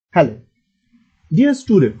Hello, dear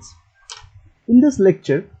students. In this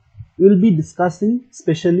lecture, we will be discussing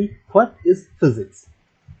specially what is physics.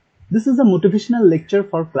 This is a motivational lecture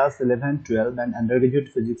for class 11, 12 and undergraduate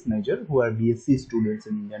physics major who are B.Sc students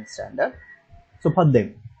in Indian standard. So for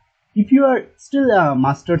them, if you are still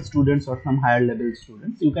master students or some higher level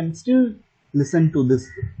students, you can still listen to this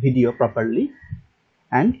video properly,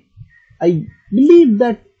 and I believe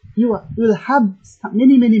that you will have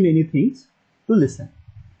many things to listen,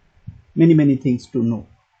 many things to know.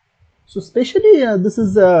 So especially this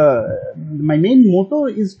is my main motto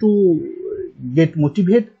is to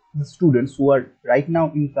motivate the students who are right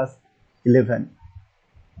now in class 11,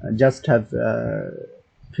 just have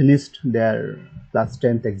finished their class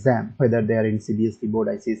 10th exam, whether they are in CBSE board,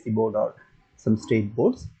 ICSE board or some state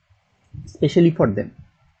boards, especially for them.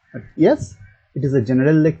 But yes, it is a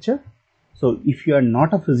general lecture, so if you are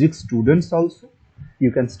not a physics student also,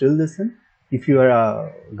 you can still listen. If you are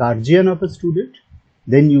a guardian of a student,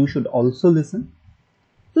 then you should also listen.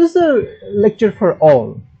 This is a lecture for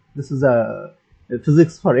all. This is a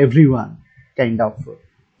physics for everyone kind of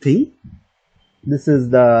thing. This is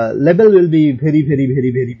the level will be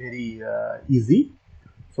very easy.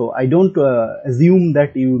 So I don't assume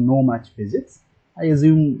that you know much physics. I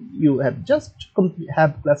assume you have just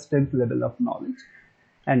have class 10th level of knowledge,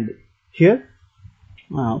 and here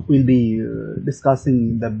we'll be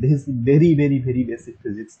discussing the very basic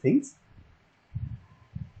physics things.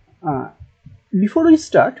 Before we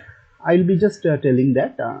start, I'll be just telling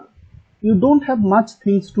that you don't have much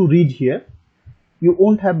things to read here. You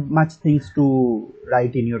won't have much things to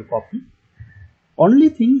write in your copy. Only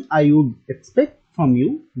thing I would expect from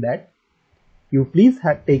you that you please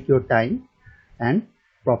take your time and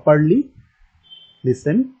properly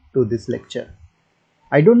listen to this lecture.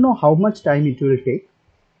 I don't know how much time it will take.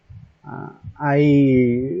 I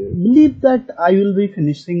believe that I will be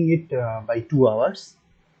finishing it by 2 hours.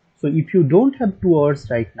 So if you don't have 2 hours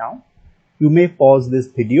right now, you may pause this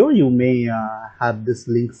video, you may have this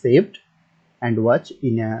link saved and watch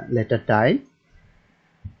in a later time.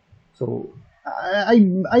 So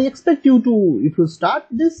I expect you to, if you start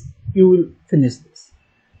this, you will finish this.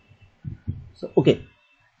 So okay,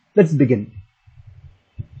 let's begin.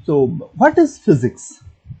 So what is physics?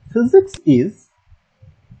 Physics is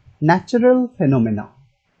natural phenomena,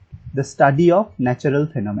 the study of natural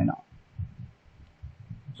phenomena.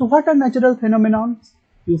 So what are natural phenomena?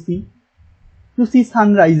 You see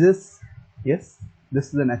sunrises. Yes,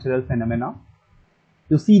 this is a natural phenomena.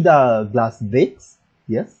 You see the glass breaks.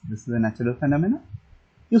 Yes, this is a natural phenomena.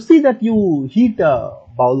 You see that you heat a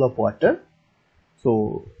bowl of water.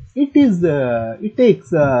 So it is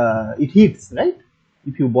it heats, right?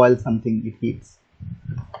 If you boil something, it heats.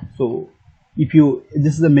 So if you,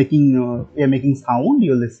 this is a making sound,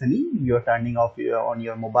 you're listening, you're turning off on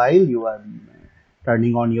your mobile, you are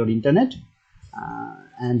turning on your internet,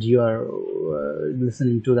 and you are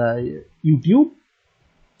listening to the YouTube.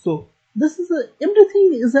 So this is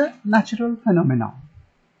everything is a natural phenomenon.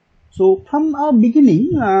 So from our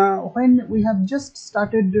beginning, when we have just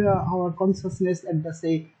started our consciousness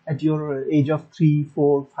at your age of 3,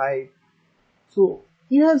 4, 5, so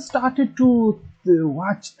you have started to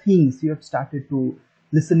watch things, you have started to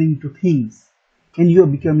listening to things, and you are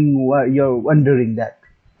becoming, you're wondering that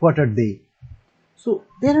what are they. So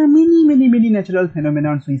there are many natural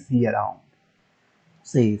phenomena we see around.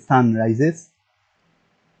 Say sun rises,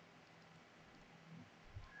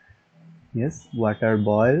 yes, water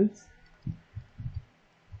boils,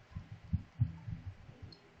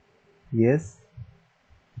 yes,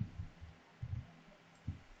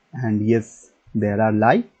 and yes, there are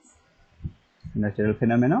lights, natural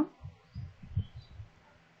phenomena.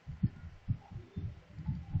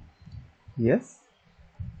 Yes,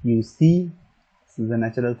 you see, this is a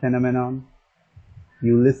natural phenomenon.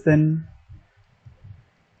 You listen,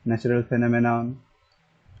 natural phenomenon.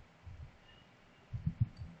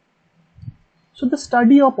 So the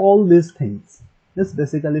study of all these things is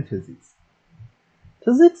basically physics.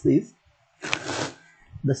 Physics is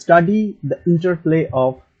the study, the interplay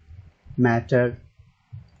of matter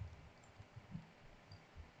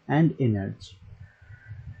and energy.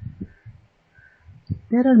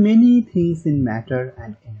 There are many things in matter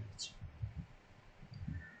and energy.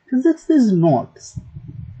 Physics is not,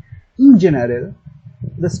 in general,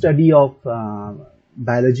 the study of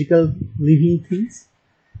biological living things.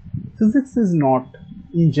 Physics is not,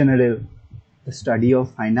 in general, the study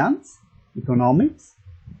of finance, economics.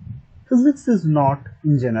 Physics is not,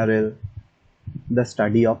 in general, the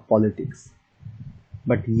study of politics.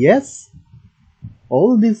 But yes,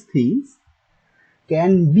 all these things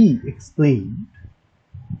can be explained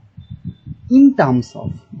in terms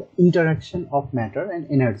of the interaction of matter and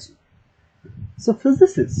energy. So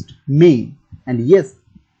physicists may, and yes,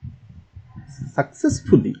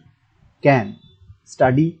 successfully can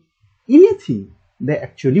study anything they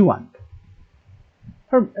actually want.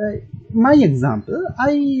 For my example,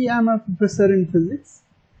 I am a professor in physics,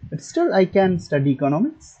 but still I can study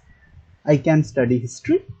economics, I can study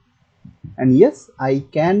history, and yes, I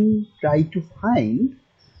can try to find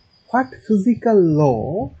what physical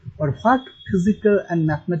law or what physical and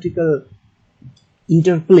mathematical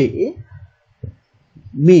interplay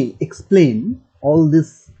may explain all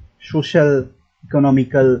these social,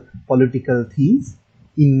 economical, political things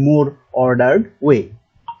in more ordered way.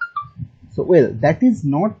 So, well, that is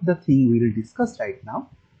not the thing we will discuss right now,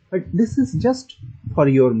 but this is just for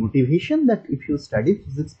your motivation that if you study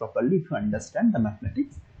physics properly, if you understand the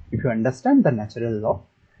mathematics, if you understand the natural law,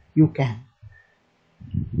 you can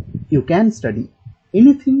study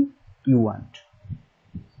anything you want.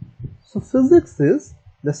 So physics is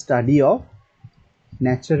the study of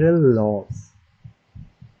natural laws.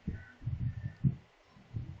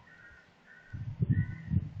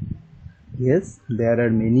 Yes, there are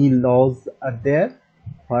many laws out there.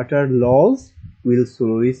 What are laws? We'll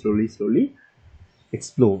slowly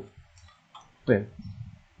explore. Well,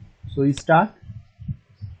 so we start.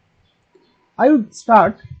 I would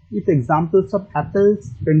start with examples of apples,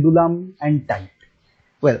 pendulum, and tide.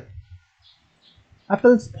 Well,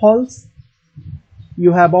 apples falls.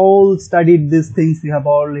 You have all studied these things. You have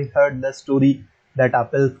all heard the story that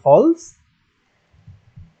apple falls.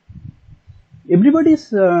 Everybody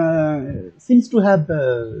seems to have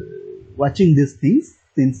watching these things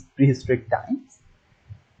since prehistoric times.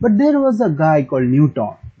 But there was a guy called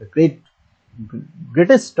Newton, the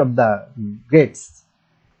greatest of the greats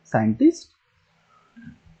scientists,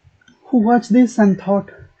 who watched this and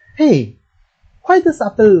thought, hey, why this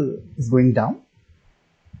apple is going down?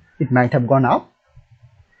 It might have gone up.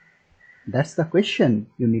 That's the question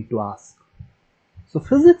you need to ask. So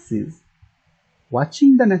physics is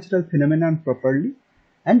watching the natural phenomenon properly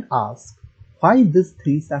and ask why these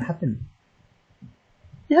things are happening.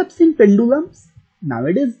 You have seen pendulums.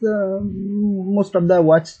 Nowadays, most of the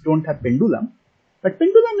watches don't have pendulum, but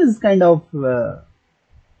pendulum is kind of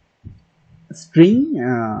string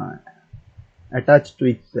attached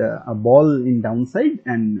with a ball in downside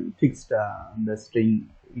and fixed the string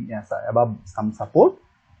above some support,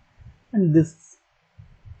 and this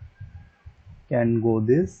can go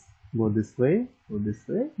this way,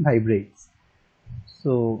 vibrates.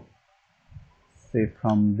 So say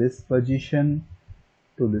from this position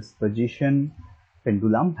to this position,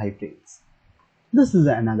 pendulum vibrates. This is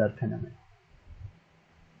another phenomenon.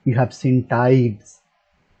 You have seen tides.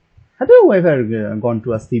 Have you ever gone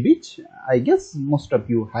to a sea beach? I guess most of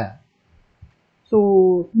you have.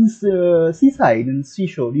 So in seaside, in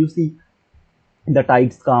seashore, you see the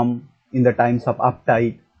tides come. In the times of up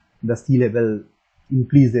tide, the sea level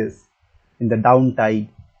increases. In the down tide,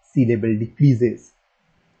 sea level decreases.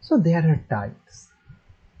 So there are tides.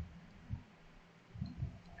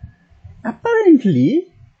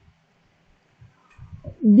 Apparently,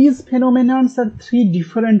 these phenomena are three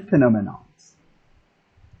different phenomena.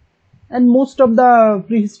 And most of the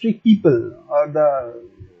prehistoric people or the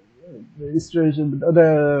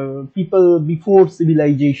people before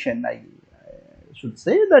civilization, I should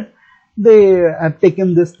say, that they have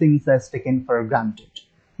taken these things as taken for granted.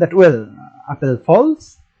 That, well, apple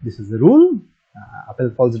falls, this is the rule,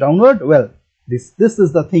 apple falls downward, well, this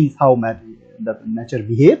is the things how the nature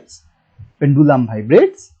behaves. Pendulum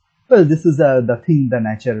vibrates, well, this is the thing the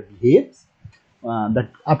nature behaves. The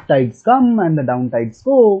up tides come and the down tides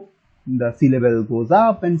go. The sea level goes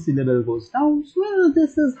up and sea level goes down. So, well,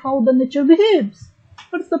 this is how the nature behaves.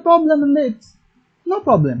 What's the problem in it? No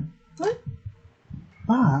problem, right?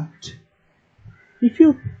 But if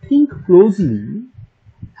you think closely,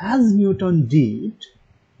 as Newton did,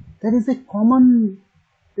 there is a common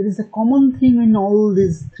thing in all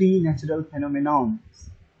these three natural phenomena.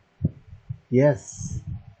 Yes,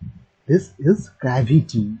 this is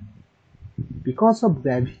gravity. Because of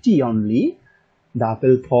gravity only, the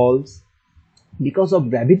apple falls. Because of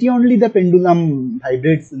gravity only, the pendulum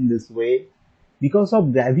vibrates in this way. Because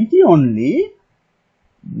of gravity only,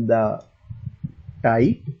 the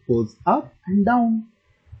tide goes up and down.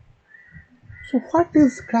 So what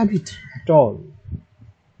is gravity at all?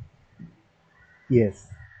 Yes,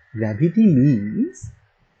 gravity means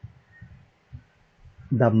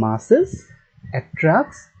the masses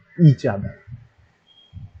attracts each other.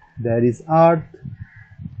 There is earth,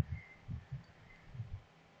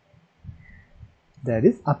 there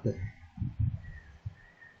is apple.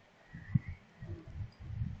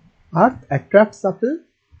 Earth attracts apple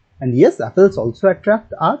And yes, apples also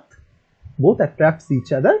attract earth, both attracts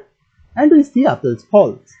each other, and we see apples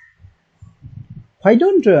falls. Why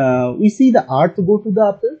don't we see the earth go to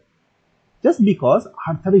the apple? Just because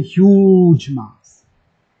earth have a huge mass.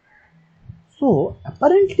 So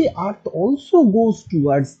apparently earth also goes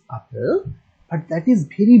towards apple, but that is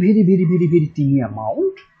very teeny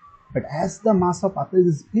amount. But as the mass of apple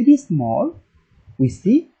is very small, we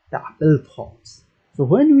see the apple falls. So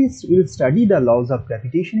when we will study the laws of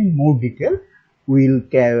gravitation in more detail, we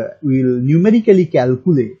will numerically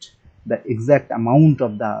calculate the exact amount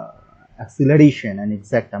of the acceleration and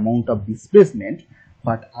exact amount of displacement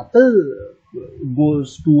what apple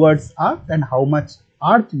goes towards earth and how much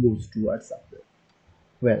earth goes towards apple.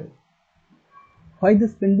 Well, why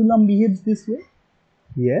this pendulum behaves this way?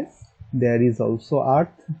 Yes, there is also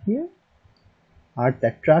earth here. Earth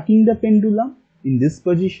attracting the pendulum in this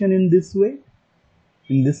position in this way,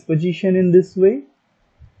 in this position in this way,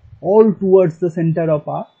 all towards the center of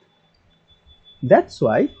earth. That's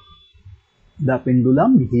why the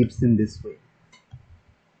pendulum behaves in this way.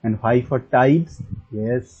 And why for tides?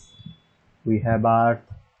 Yes, we have earth,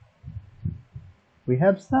 we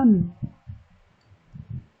have sun,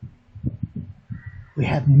 we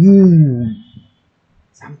have moon,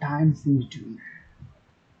 sometimes in between.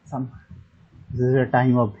 This is a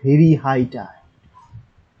time of very high tide.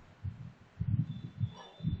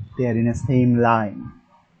 They are in a same line.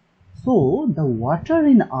 So the water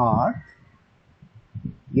in earth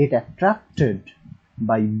get attracted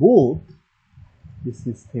by both. This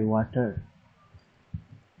is the water.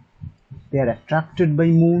 They are attracted by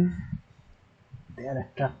moon. They are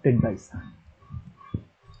attracted by sun.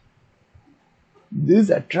 This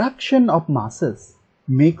attraction of masses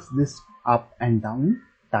makes this up and down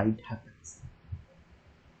tide happens.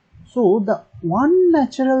 So the one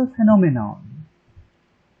natural phenomenon,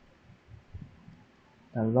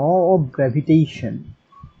 the law of gravitation,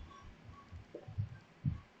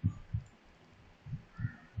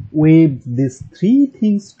 waves these three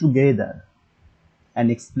things together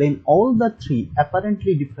and explain all the three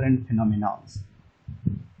apparently different phenomena.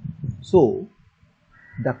 So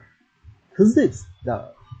the physics,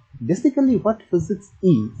 basically what physics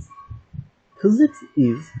is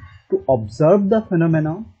to observe the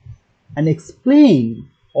phenomena and explain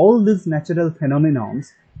all these natural phenomena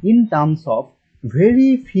in terms of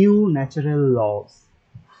very few natural laws.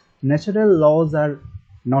 Natural laws are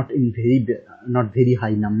not very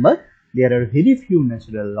high number. There are very few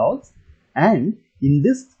natural laws, and in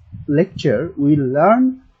this lecture we will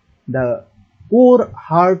learn the core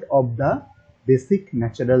heart of the basic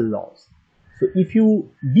natural laws. So if you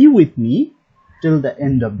be with me till the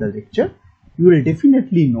end of the lecture, you will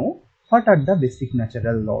definitely know what are the basic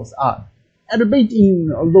natural laws are, albeit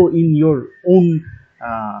although in your own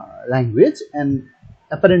language, and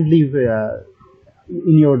apparently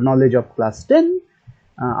in your knowledge of class 10,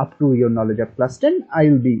 up to your knowledge of class 10, I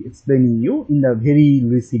will be explaining you in the very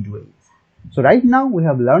lucid ways. So right now we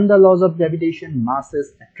have learned the laws of gravitation.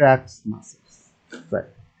 Masses attracts masses. Well,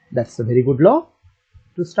 that's a very good law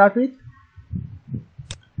to start with.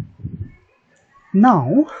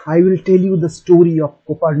 Now I will tell you the story of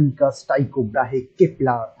Copernicus, Tycho Brahe,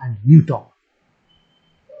 Kepler and Newton.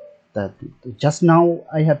 Just now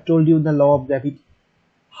I have told you the law of gravity.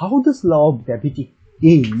 How this law of gravity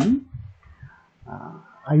came,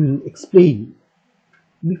 I will explain.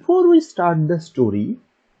 Before we start the story,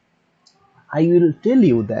 I will tell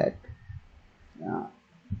you that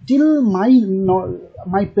till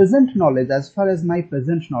my present knowledge, as far as my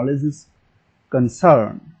present knowledge is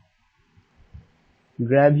concerned,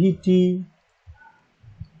 gravity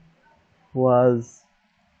was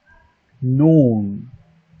known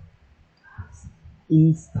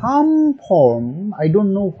in some form. I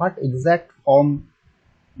don't know what exact form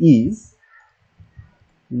is.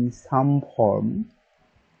 In some form,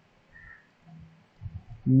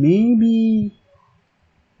 maybe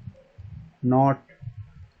not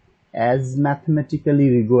as mathematically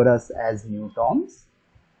rigorous as Newton's,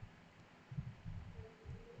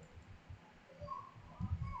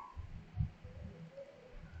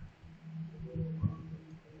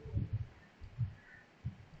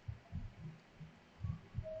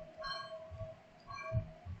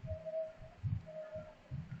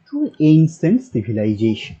 to ancient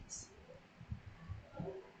civilizations.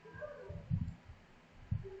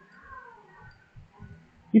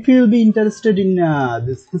 If you will be interested in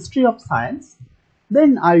this history of science,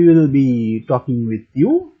 then I will be talking with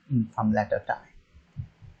you in some later time.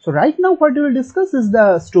 So right now what we will discuss is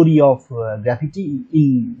the story of gravity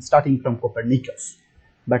starting from Copernicus.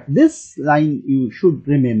 But this line you should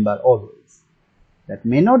remember always. that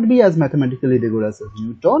may not be as mathematically rigorous as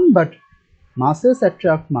Newton, but masses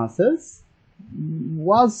attract masses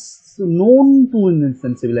was known to in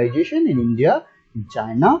ancient civilization in India, in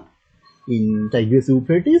China, in Tigris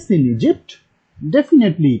Euphrates, in Egypt.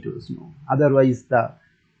 Definitely it was known. Otherwise the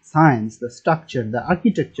science, the structure, the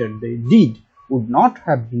architecture they did would not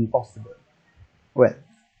have been possible. Well,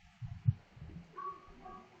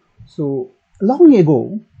 so long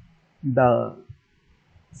ago, the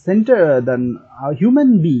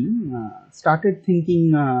human being started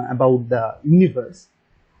thinking about the universe,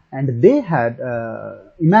 and they had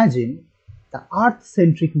imagined the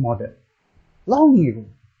Earth-centric model long ago.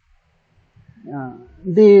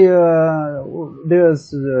 They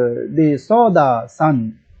saw the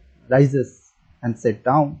sun rises and set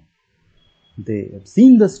down. They have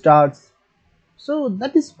seen the stars, so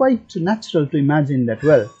that is quite natural to imagine that,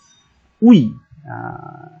 well, we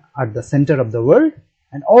are the center of the world,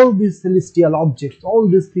 and all these celestial objects, all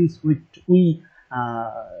these things which we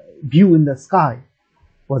view in the sky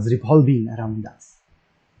was revolving around us.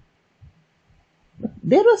 But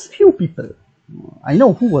there was few people, I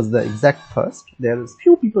know who was the exact first, there was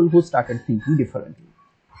few people who started thinking differently.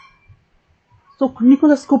 So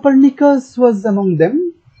Nicholas Copernicus was among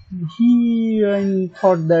them. He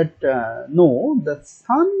thought that no, the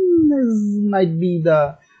sun might be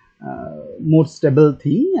the more stable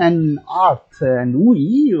thing, and Earth and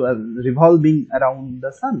we were revolving around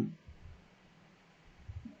the sun.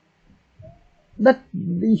 That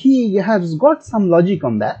he has got some logic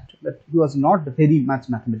on that, but he was not very much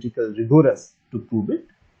mathematical rigorous to prove it.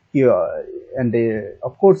 And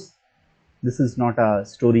of course, this is not a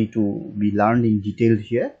story to be learned in detail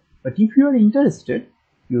here, but if you are interested,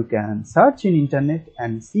 you can search in internet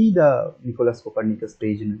and see the Nicholas Copernicus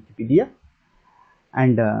page in Wikipedia,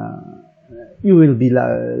 and you will be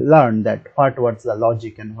learn that what was the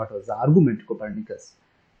logic and what was the argument Copernicus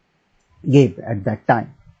gave at that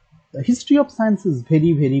time. The history of science is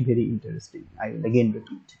very, very, very interesting. I will again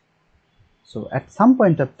repeat. So at some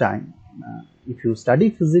point of time, if you study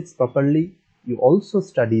physics properly, you also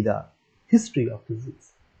study the history of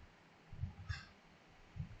physics.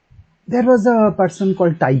 There was a person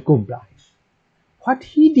called Tycho Brahe. What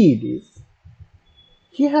he did is,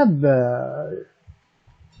 he have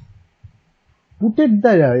written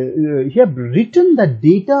the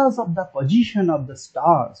data of the position of the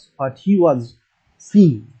stars, what he was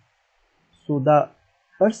seeing. So the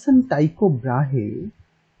person Tycho Brahe,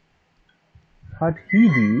 what he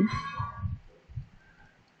did,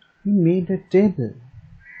 he made a table.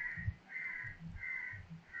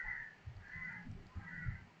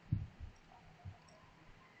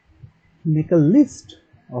 Make a list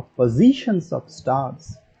of positions of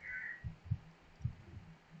stars.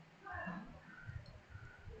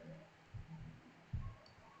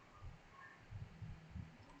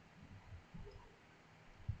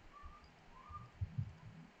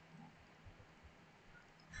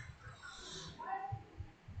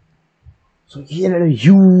 So here are a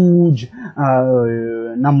huge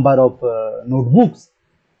number of notebooks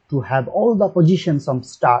to have all the positions of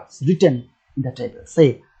stars written in the table.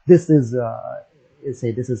 Say this is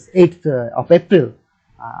 8th of April,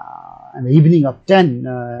 and the evening of 10,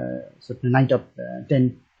 so the night of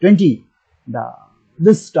 10:20.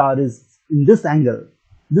 This star is in this angle.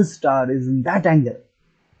 This star is in that angle.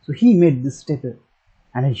 So he made this table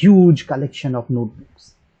and a huge collection of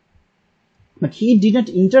notebooks. But he didn't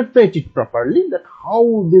interpret it properly, that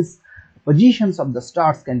how these positions of the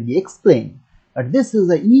stars can be explained. But this is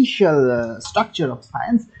the initial structure of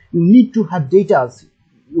science. You need to have data.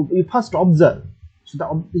 You first observe.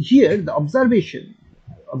 So here the observation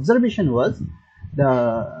was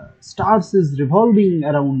the stars is revolving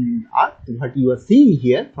around Earth. What you are seeing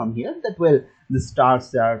here from here, that well, the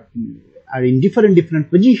stars are in different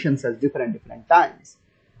positions at different times.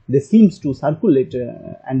 They seems to circulate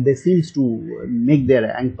and they seems to make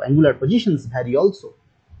their angular positions vary also.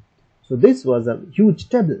 So this was a huge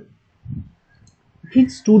table.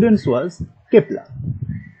 His students was Kepler.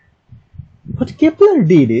 What Kepler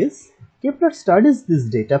did is, Kepler studies this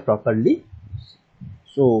data properly.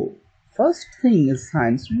 So first thing is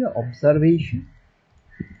science to your observation.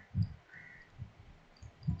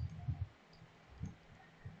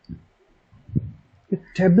 A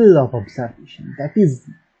table of observation, that is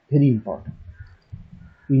very important.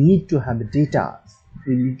 We need to have data,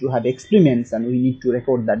 we need to have experiments, and we need to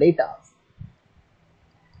record the data.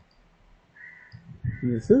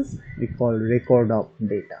 This is we call record of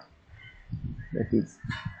data. That is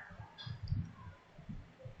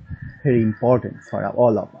very important for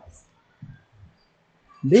all of us.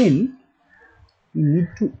 Then we need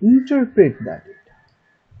to interpret that data.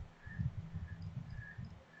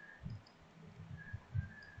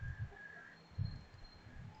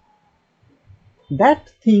 That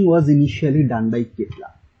thing was initially done by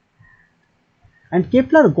Kepler. And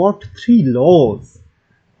Kepler got 3 laws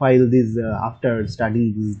while this, after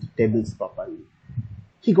studying these tables properly.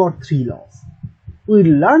 He got 3 laws. We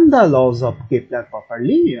learned the laws of Kepler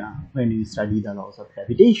properly when we study the laws of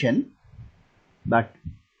gravitation, but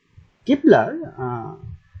Kepler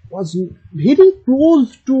was very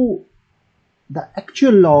close to the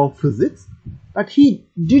actual law of physics, but he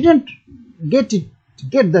didn't get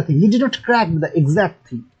the thing. He did not crack the exact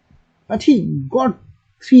thing, but he got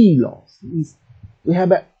 3 laws. We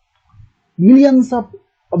have millions of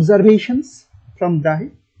observations from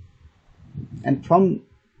Brahe, and from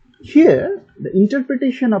here the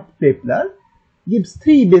interpretation of Kepler gives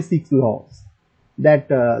 3 basic laws, that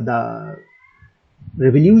the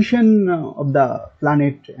revolution of the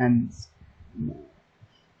planet and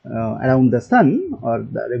around the sun, or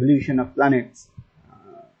the revolution of planets,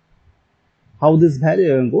 how this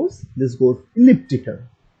goes, this goes elliptical.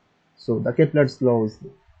 So the Kepler's laws,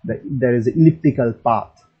 there is an elliptical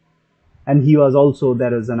path. And he was also,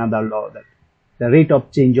 there is another law that the rate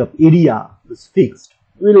of change of area is fixed.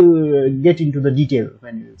 We will get into the detail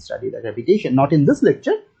when you study the gravitation, not in this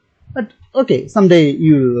lecture, but okay, someday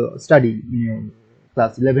you will study in your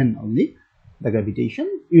class 11 only the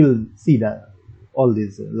gravitation. You will see all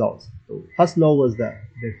these laws. So first law was the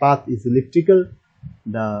path is elliptical,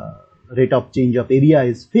 the rate of change of area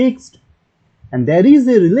is fixed, and there is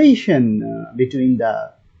a relation between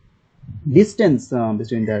the distance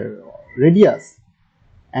between the radius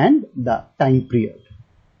and the time period.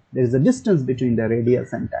 There is a distance between the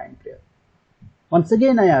radius and time period. Once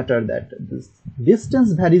again I utter that this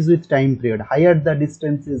distance varies with time period. Higher the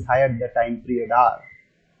distance is, higher the time period are.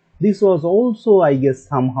 This was also, I guess,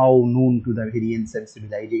 somehow known to the very ancient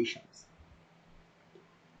civilizations.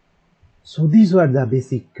 So these were the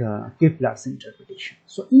basic Kepler's interpretation.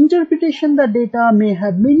 So interpretation the data may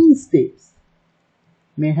have many steps.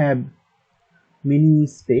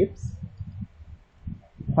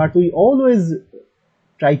 What we always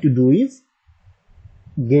try to do is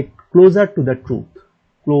get closer to the truth.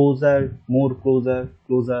 Closer, more closer,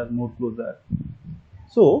 closer, more closer.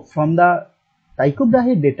 So from the Tycho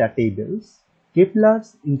Brahe data tables,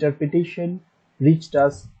 Kepler's interpretation reached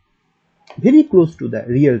us very close to the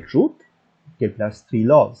real truth, Kepler's 3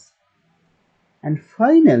 laws. And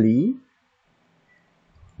finally,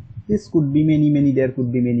 this could be many, there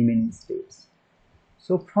could be many steps.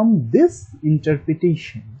 So from this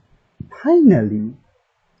interpretation, finally,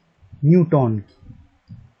 Newton came.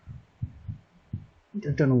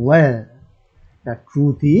 Well, the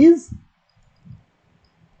truth is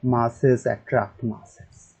masses attract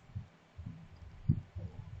masses.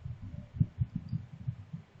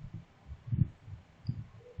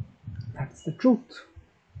 That's the truth.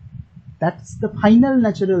 That's the final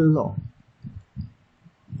natural law.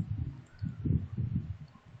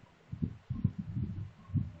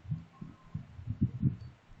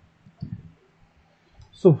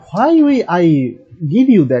 So why I give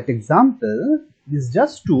you that example is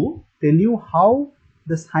just to tell you how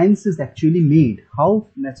the science is actually made, how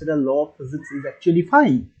natural law of physics is actually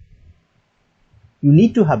found. You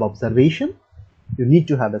need to have observation, you need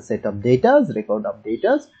to have a set of data, record of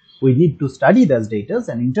data. We need to study those data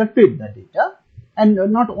and interpret the data, and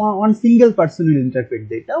not one single person will interpret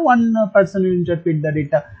data. One person will interpret the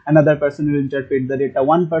data, another person will interpret the data,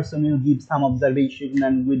 one person will give some observation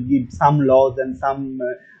and will give some laws and some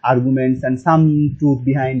arguments and some truth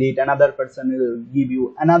behind it. Another person will give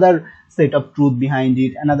you another set of truth behind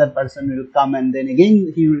it. Another person will come and then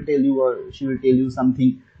again he will tell you or she will tell you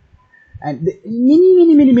something. And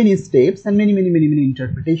many steps and many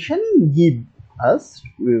interpretation give us,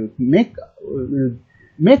 will make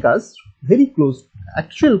us very close.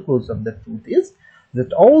 Actual close of the truth is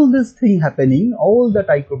that all this thing happening, all the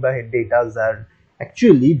Tycho Brahe data are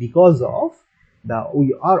actually because of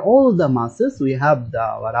we are all the masses. We have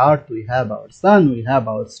our earth, we have our sun, we have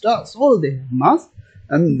our stars, all they have mass,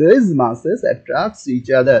 and these masses attracts each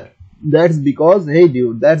other. That's because, hey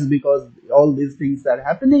dude, that's because all these things are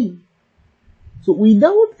happening. So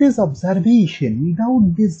without this observation,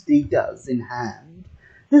 without these data in hand,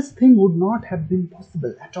 this thing would not have been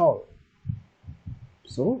possible at all.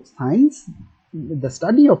 So science, the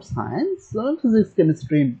study of science, physics,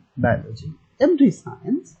 chemistry, biology, every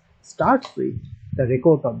science starts with the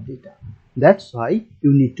record of data. That's why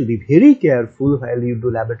you need to be very careful while you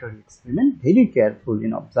do laboratory experiment, very careful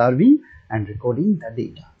in observing and recording the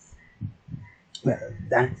data. Well,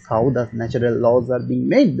 that's how the natural laws are being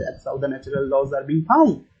made. That's how the natural laws are being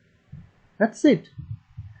found. That's it.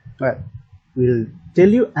 Well, we'll tell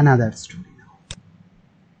you another story now.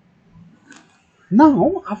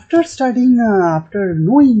 Now, after studying, after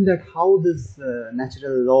knowing that how this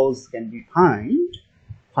natural laws can be defined,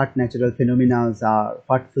 what natural phenomena are,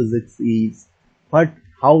 what physics is,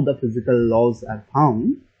 how the physical laws are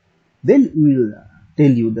found, then we will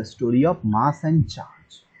tell you the story of mass and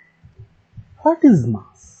charge. What is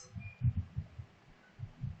mass?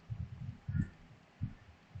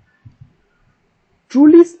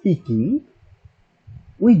 Truly speaking,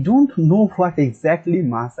 we don't know what exactly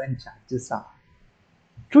mass and charges are.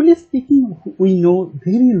 Truly speaking, we know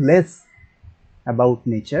very less about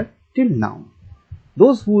nature till now.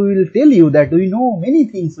 Those who will tell you that we know many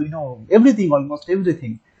things, we know everything, almost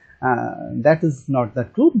everything, that is not the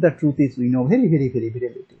truth. The truth is we know very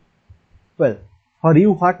little. Well, for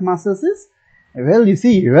you, what masses is? Well, you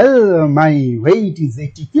see, my weight is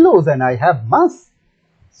 80 kilos and I have mass.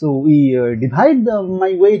 So we divide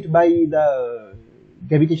my weight by the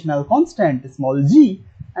gravitational constant, small g,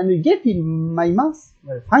 and we get in my mass.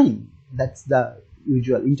 Well, fine, that's the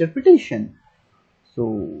usual interpretation.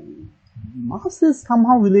 So mass is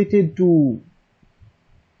somehow related to,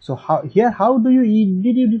 so how did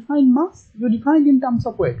you define mass? You defined in terms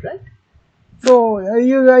of weight, right? So I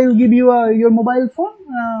will give you your mobile phone.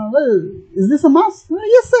 Well, is this a mass?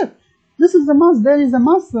 Yes, sir. This is a mass. There is a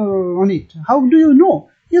mass on it. How do you know?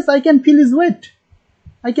 Yes, I can feel his weight.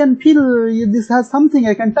 I can feel this has something.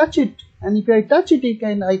 I can touch it, and if I touch it,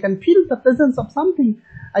 I can feel the presence of something.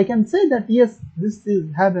 I can say that yes, this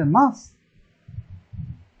have a mass.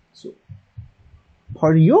 So,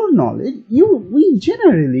 for your knowledge, we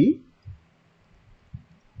generally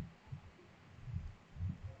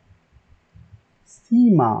see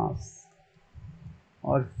mass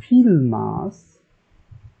or feel mass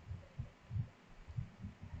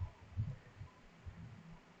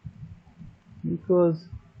because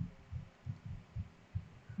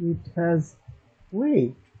it has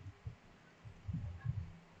weight.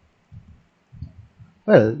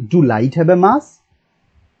 Well, do light have a mass?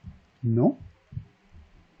 No.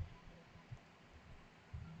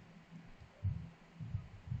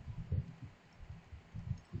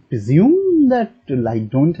 Presume that light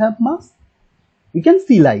don't have mass. You can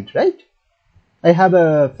see light, right? I have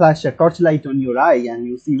a torchlight on your eye and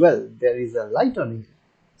you see, well, there is a light on it.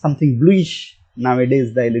 Something bluish.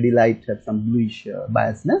 Nowadays the LED light has some bluish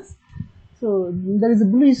biasness. So there is a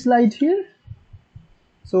bluish light here.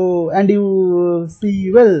 So, and you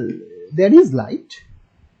see, well, there is light,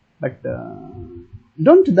 but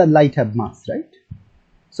don't the light have mass, right?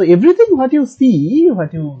 So everything what you see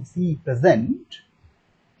present,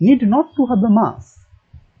 need not to have a mass.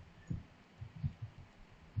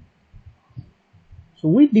 So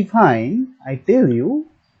we define, I tell you,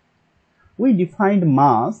 we defined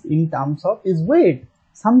mass in terms of its weight.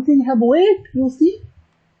 Something have weight, you see.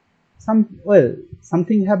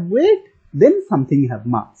 Something have weight, then something have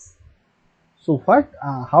mass. So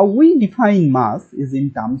how we define mass is in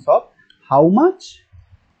terms of how much.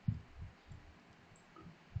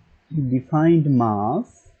 We defined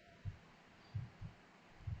mass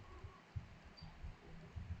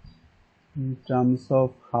in terms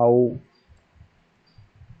of how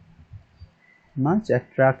much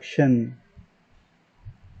attraction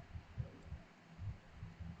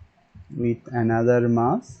with another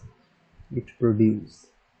mass it produces.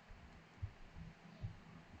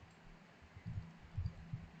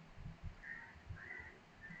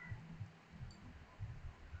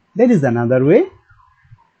 There is another way.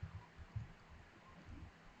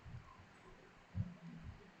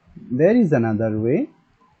 There is another way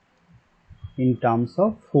in terms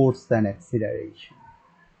of force and acceleration.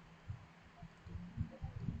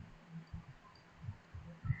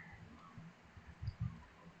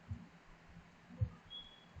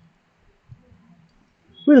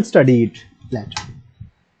 We'll study it later.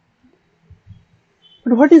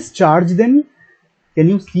 But what is charge then? Can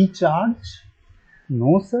you see charge?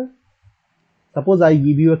 No, sir. Suppose I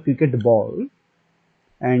give you a cricket ball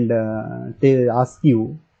and ask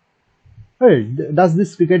you, well, does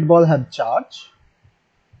this cricket ball have charge?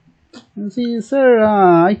 You see, sir,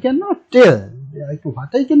 I cannot tell.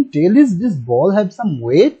 What I can tell is this ball have some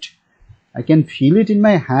weight. I can feel it in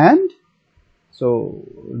my hand. So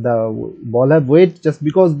the ball have weight just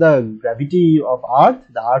because the gravity of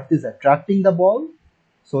the earth is attracting the ball.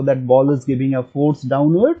 So that ball is giving a force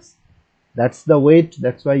downwards. That's the weight.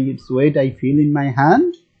 That's why its weight I feel in my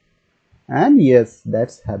hand. And yes,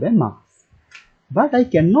 that's have a mass. But I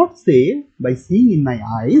cannot say by seeing in my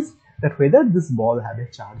eyes that whether this ball have a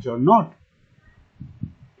charge or not.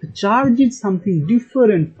 The charge is something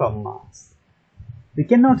different from mass. We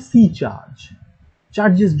cannot see charge.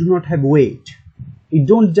 Charges do not have weight. We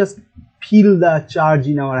don't just feel the charge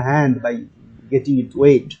in our hand by getting it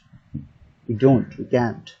weight. We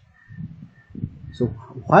can't. So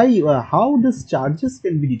why, how these charges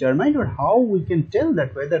can be determined, or how we can tell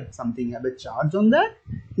that whether something have a charge on that?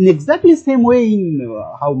 In exactly same way in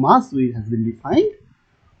how mass has been defined,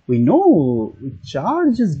 we know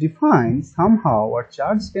charge is defined somehow, or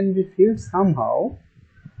charge can be filled somehow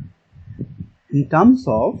in terms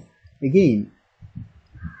of, again,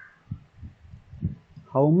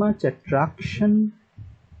 how much attraction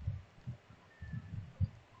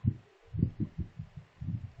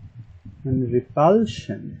and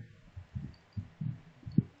repulsion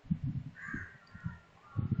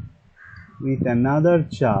with another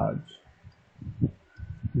charge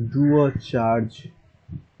do a charge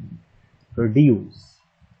produce.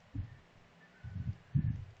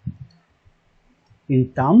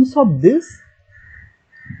 In terms of this,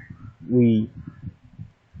 we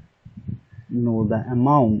know the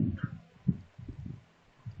amount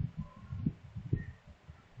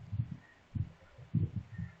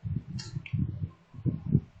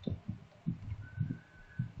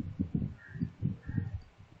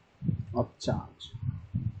of charge.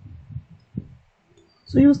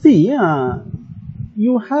 So you see,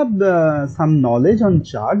 you have some knowledge on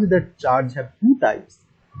charge, that charge have two types.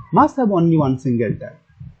 Mass have only one single type.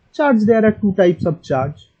 Charge, there are two types of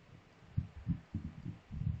charge.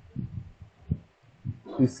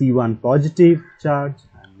 You see one positive charge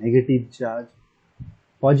and negative charge.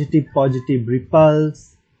 Positive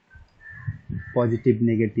repulse, positive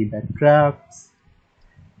negative attracts,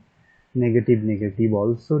 negative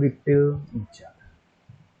also repel each other.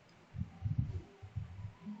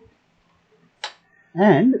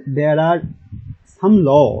 And there are some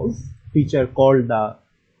laws which are called the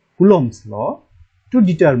Coulomb's law to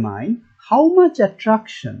determine how much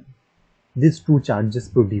attraction these two charges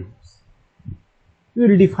produce. We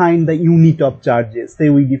will define the unit of charges. Say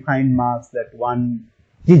we define mass, that 1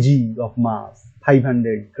 kg of mass,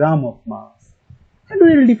 500 gram of mass, and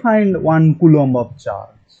we will define 1 coulomb of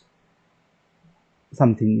charge.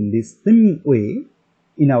 Something in this same way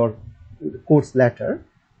in our course later,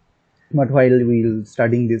 but while we will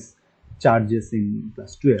studying these charges in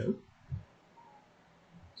class 12.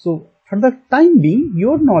 So for the time being,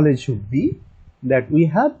 your knowledge should be that we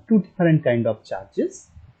have two different kind of charges.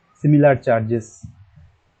 Similar charges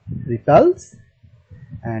repels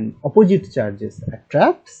and opposite charges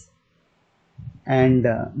attracts, and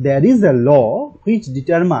there is a law which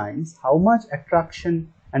determines how much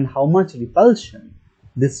attraction and how much repulsion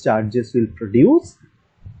these charges will produce.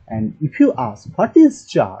 And if you ask what is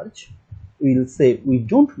charge, we will say we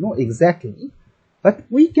don't know exactly, but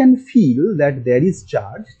we can feel that there is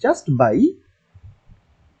charge just by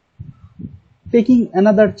taking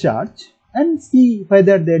another charge and see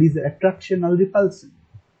whether there is attraction or repulsion.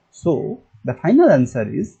 So the final answer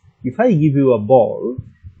is, if I give you a ball,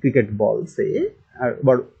 cricket ball, say,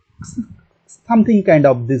 or something kind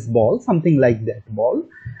of this ball, something like that ball,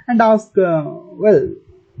 and ask, well,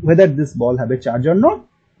 whether this ball have a charge or not,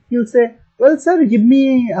 you'll say, well sir, give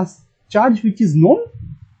me a charge which is known,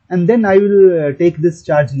 and then I will take this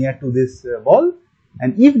charge near to this ball,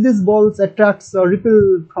 and if this ball attracts or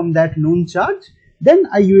repel from that known charge, then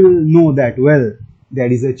I will know that, well,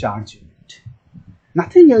 there is a charge in it.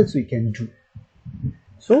 Nothing else we can do.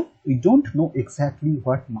 So we don't know exactly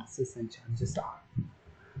what masses and charges are.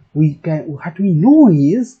 What we know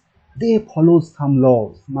is they follow some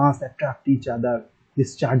laws. Mass attract each other,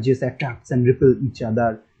 these charges attracts and repel each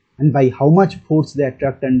other, and by how much force they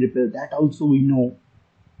attract and repel, that also we know.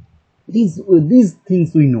 These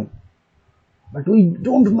things we know, but we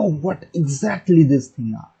don't know what exactly these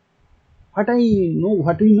things are. What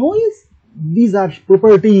we know is these are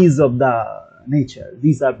properties of the nature.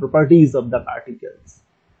 These are properties of the particles.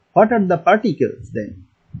 What are the particles then?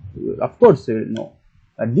 Of course we will know.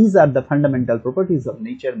 But these are the fundamental properties of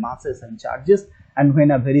nature, masses and charges. And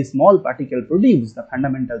when a very small particle produces the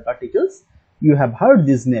fundamental particles, you have heard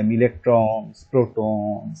this name: electrons,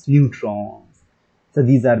 protons, neutrons. So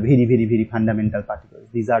these are very fundamental particles.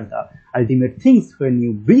 These are the ultimate things. When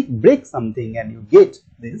you break something and you get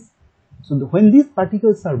this. So when these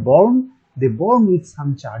particles are born, they born with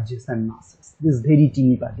some charges and masses. These very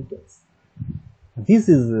teeny particles. This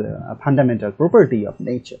is a fundamental property of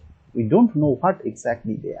nature. We don't know what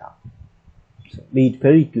exactly they are. So be it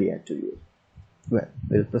very clear to you. Well,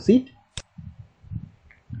 we'll proceed.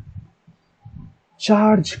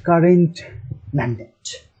 Charge, current,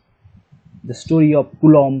 magnet. The story of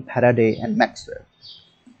Coulomb, Faraday and Maxwell.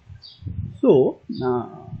 So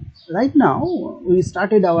right now we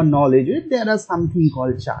started our knowledge with there are something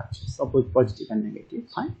called charges, suppose positive and negative.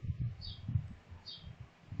 Fine.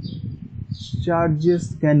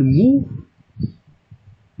 Charges can move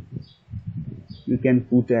you can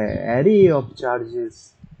put an array of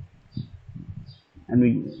charges,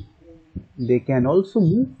 and they can also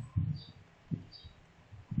move.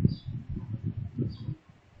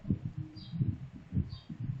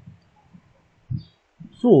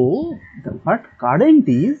 So what current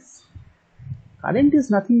is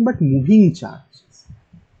nothing but moving charges.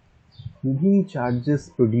 Moving charges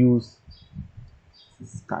produce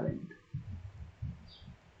this current.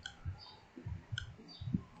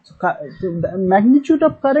 So the magnitude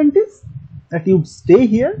of current is that you stay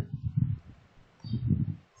here,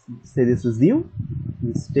 say this is you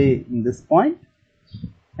stay in this point,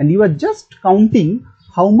 and you are just counting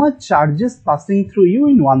how much charges passing through you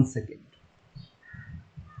in 1 second.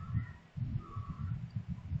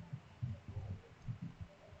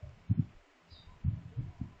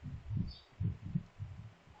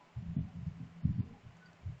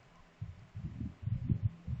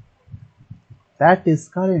 That is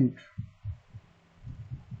current.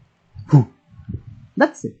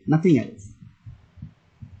 That's it, nothing else.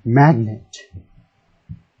 Magnet.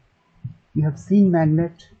 You have seen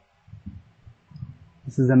magnet.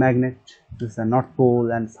 This is a magnet. This is a North Pole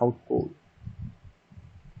and South Pole.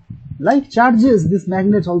 Like charges, these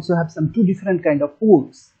magnets also have some two different kind of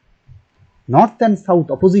poles. North and south,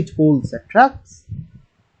 opposite poles attracts.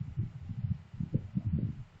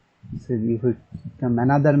 So you will come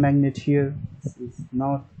another magnet here. This is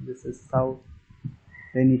north, this is south.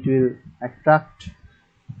 Then it will attract.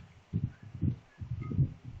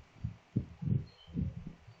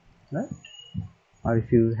 Right? Or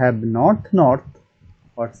if you have north north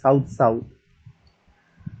or south south,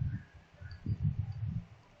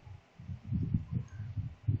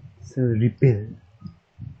 so repel.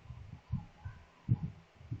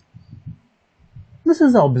 This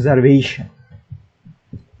is observation.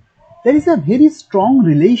 There is a very strong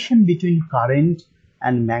relation between current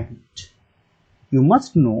and magnet. You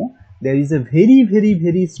must know there is a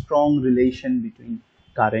very strong relation between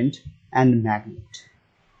current and magnet.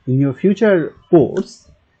 In your future course,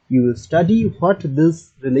 you will study what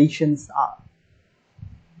these relations are.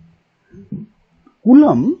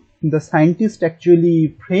 Coulomb, the scientist,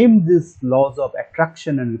 actually framed these laws of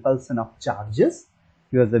attraction and repulsion of charges.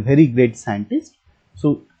 He was a very great scientist.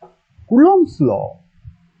 So, Coulomb's law,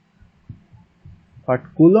 what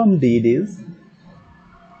Coulomb did is,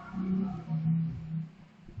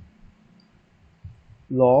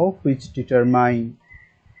 law which determine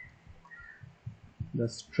the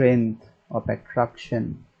strength of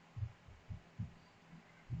attraction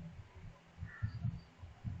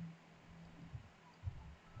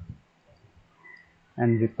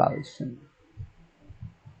and repulsion.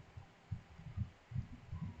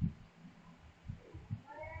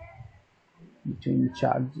 Between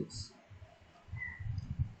charges.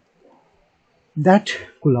 That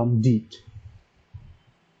Coulomb did.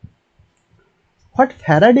 What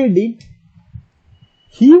Faraday did,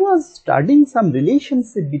 he was studying some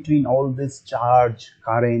relationship between all these charge,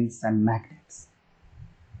 currents and magnets.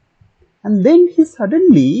 And then he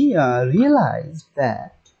suddenly realized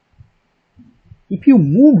that if you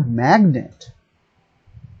move magnet,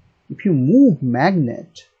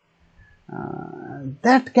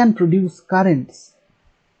 that can produce currents.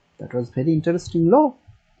 That was very interesting law.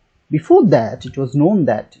 Before that, it was known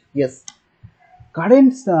that yes,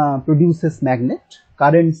 currents produces magnet.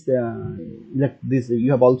 Currents, this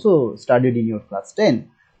you have also studied in your class 10,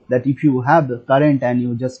 that if you have the current and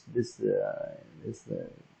you just this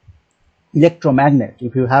electromagnet,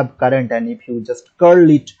 if you have current and if you just curl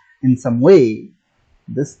it in some way,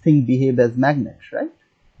 this thing behave as magnet, right?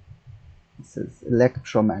 This is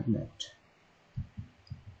electromagnet.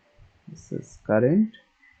 This is current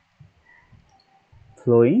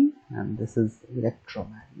flowing and this is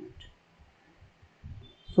electromagnet.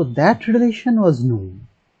 So that relation was known,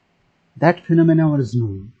 that phenomena was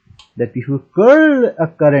known, that if you curl a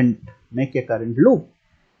current, make a current loop,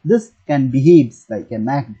 this can behave like a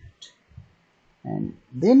magnet. And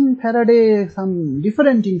then Faraday, some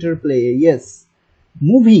different interplay, yes,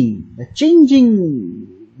 moving, the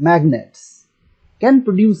changing magnets can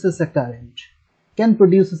produce as a current, can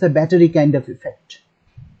produce as a battery kind of effect,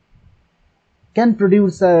 can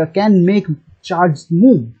make charge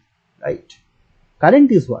move, right?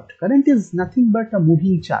 Current is what? Current is nothing but a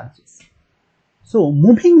moving charges. So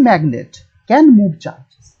moving magnet can move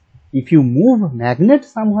charges. If you move magnet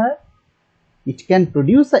somewhere, it can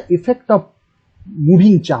produce an effect of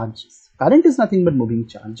moving charges. Current is nothing but moving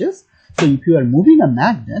charges. So if you are moving a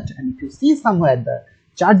magnet and if you see somewhere the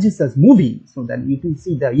charges as moving, so then you can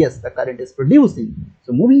see that yes, the current is producing.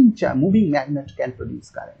 So moving magnet can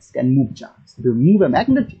produce currents, can move charges. If you move a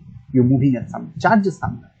magnet, you're moving at some charges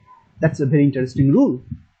somewhere. That's a very interesting rule.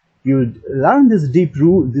 You will learn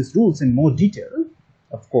these rules in more detail,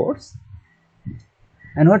 of course.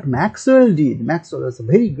 And what Maxwell did, Maxwell was a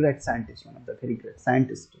very great scientist, one of the very great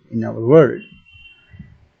scientists in our world.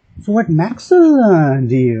 So what Maxwell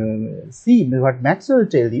what Maxwell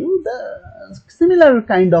tell you, the similar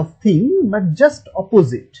kind of thing, but just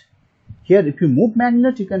opposite. Here, if you move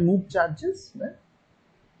magnet, you can move charges. Well,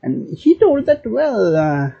 and he told that,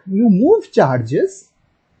 well, you move charges,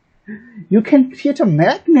 you can create a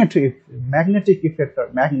magnetic effect or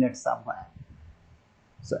magnet somewhere.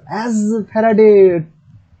 So as Faraday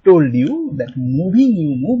told you that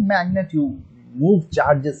you move magnet, you move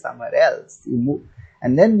charges somewhere else. You move,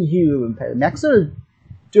 and then Maxwell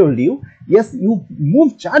told you, yes, you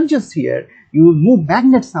move charges here, you move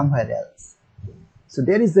magnet somewhere else. So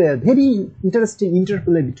there is a very interesting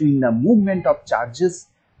interplay between the movement of charges,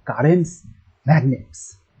 currents,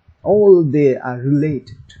 magnets. All they are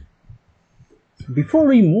related. Before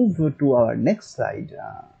we move to our next slide,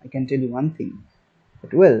 I can tell you one thing.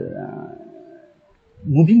 That, well,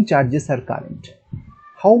 moving charges are current.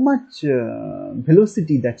 How much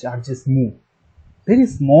velocity the charges move? Very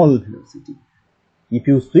small velocity. If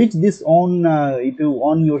you switch this on, if you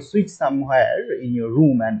on your switch somewhere in your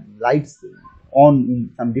room and lights on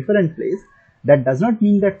in some different place, that does not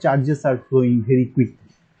mean that charges are flowing very quickly.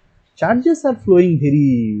 Charges are flowing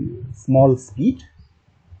very small speed.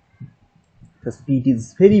 The speed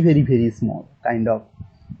is very small, kind of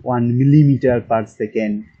 1 millimeter per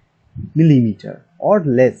second, millimeter or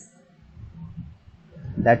less.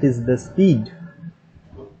 That is the speed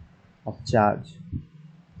of charge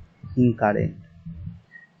in current.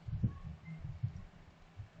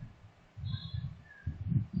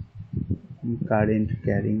 Current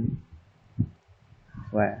carrying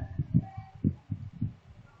wire.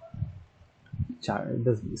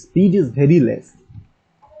 The speed is very less.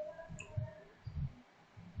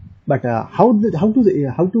 But how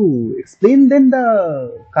to explain then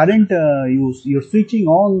the current you're switching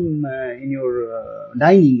on in your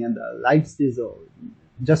dining and the lights is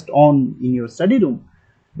just on in your study room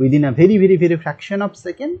within a very fraction of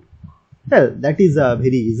second? Well, that is a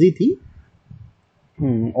very easy thing.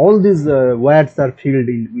 All these wires are filled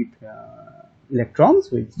in with electrons,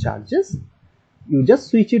 with charges. You just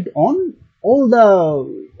switch it on, all the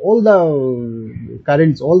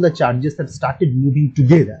currents, all the charges have started moving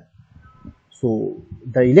together. So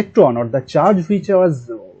the electron or the charge which was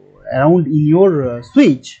around in your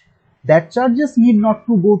switch, that charges need not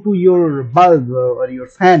to go to your bulb or your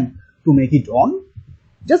fan to make it on.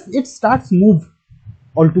 Just it starts move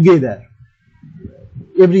altogether.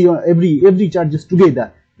 Every charges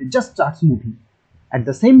together, it just starts moving at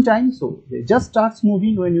the same time. So it just starts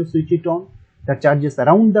moving when you switch it on. The charges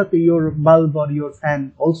around your bulb or your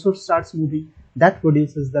fan also starts moving. That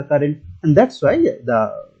produces the current, and that's why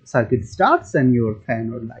the circuit starts and your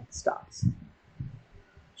fan or light starts.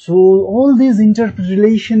 So all these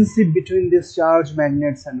interrelationship between this charge,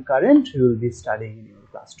 magnets and current you will be studying in your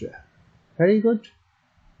class 12. Very good.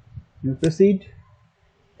 You proceed.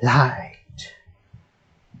 Light.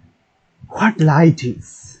 What light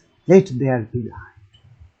is? Let there be light.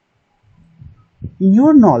 In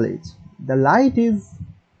your knowledge, the light is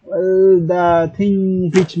the thing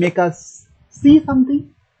which makes us see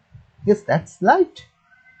something. Yes, that's light.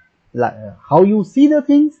 How you see the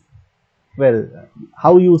things? Well,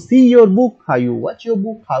 how you see your book, how you watch your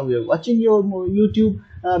book, how you are watching your YouTube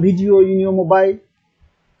video in your mobile.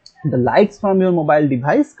 The lights from your mobile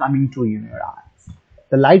device coming to your eyes.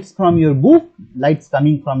 The lights from your book, lights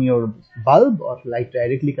coming from your bulb, or light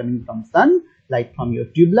directly coming from sun, light from your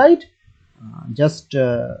tube light.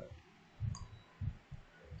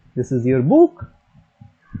 This is your book.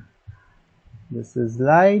 This is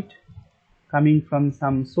light coming from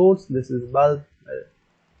some source. This is bulb.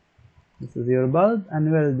 This is your bulb,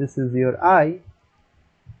 and well, this is your eye.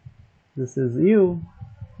 This is you.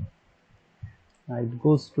 It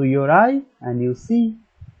goes to your eye, and you see.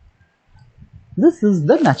 This is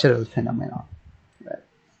the natural phenomenon. Well,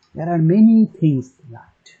 there are many things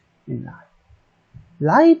in light.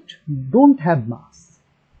 Light don't have mass.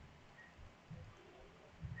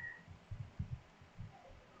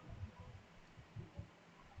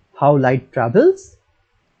 How light travels?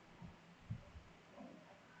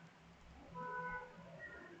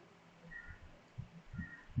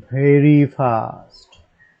 Very fast.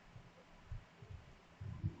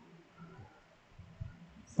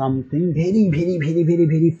 Something very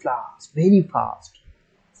fast, very fast.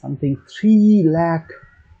 Something 3 lakh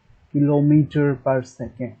kilometer per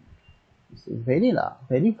second. This is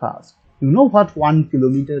very fast. You know what 1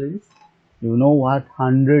 kilometer is? You know what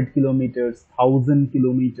 100 kilometers, 1000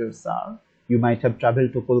 kilometers are. You might have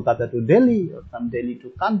traveled to Kolkata to Delhi or from Delhi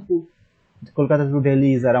to Kanpur. Kolkata to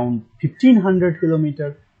Delhi is around 1500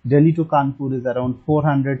 kilometers. Delhi to Kanpur is around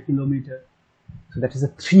 400 kilometers. So that is a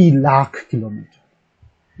 3 lakh kilometer.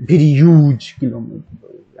 Very huge kilometer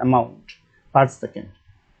amount per second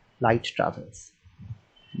light travels.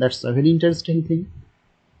 That's a very interesting thing.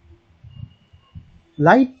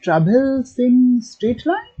 Light travels in straight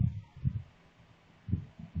line.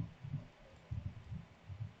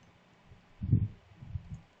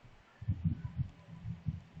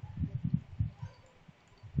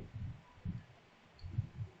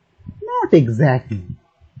 Not exactly.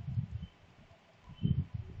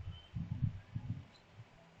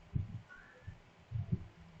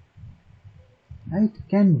 Light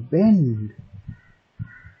can bend.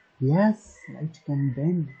 Yes, light can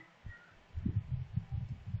bend.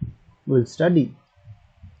 We'll study.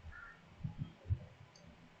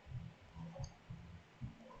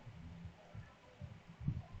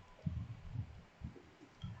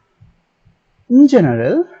 In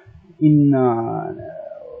general, in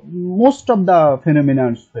most of the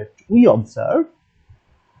phenomena that we observe,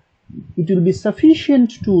 it will be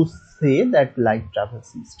sufficient to say that light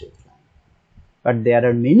travels in straight line. But there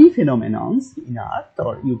are many phenomena in Earth,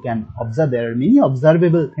 or you can observe there are many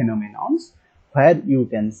observable phenomena where you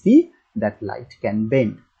can see that light can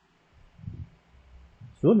bend.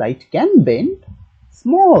 So light can bend,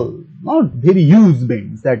 small, not very huge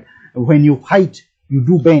bends, that when you fight you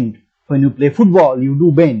do bend, when you play football you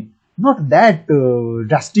do bend, not that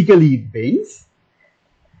drastically it bends,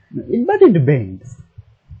 but it bends.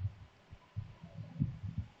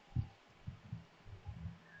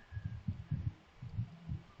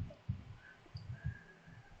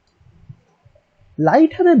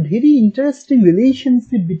 Light have a very interesting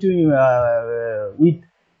relationship between with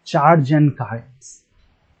charge and currents,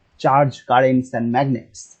 charge, currents and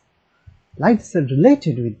magnets. Lights are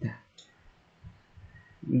related with that.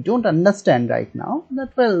 We don't understand right now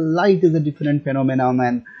that, well, light is a different phenomenon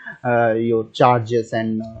and your charges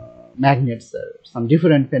and magnets are some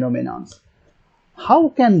different phenomena. How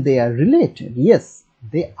can they are related? Yes,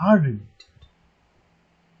 they are related.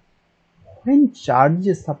 When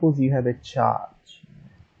charges, suppose you have a charge,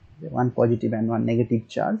 one positive and one negative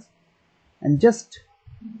charge, and just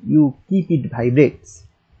you keep it vibrates.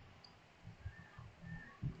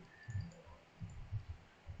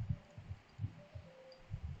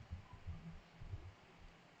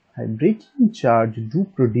 Vibrating charge do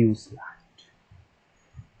produce light.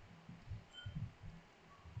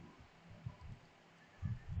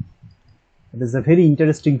 It is a very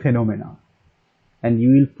interesting phenomenon, and you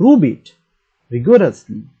will prove it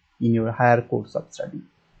rigorously in your higher course of study.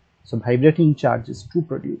 So vibrating charges do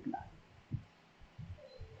produce light.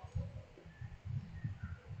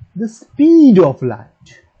 The speed of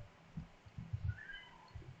light.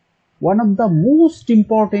 One of the most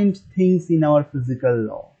important things in our physical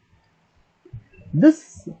law.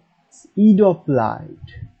 This speed of light,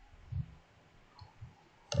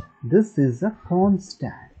 this is a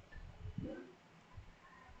constant.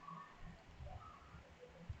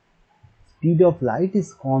 Speed of light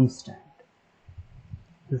is constant.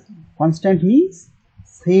 This constant means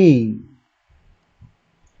same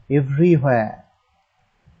everywhere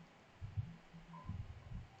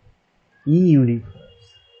in universe.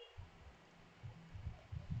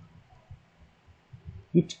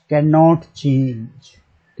 It cannot change,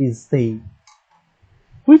 it is same.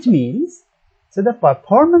 Which means, so the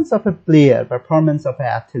performance of a player, performance of an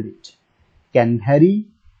athlete can vary.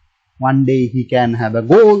 One day he can have a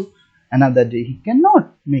goal, another day he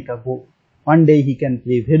cannot make a goal. One day he can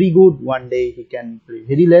play very good, one day he can play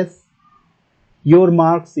very less. Your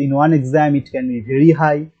marks in one exam, it can be very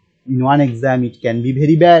high, in one exam it can be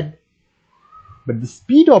very bad. But the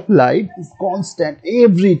speed of light is constant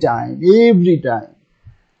every time, every time.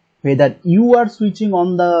 Whether you are switching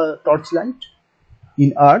on the torchlight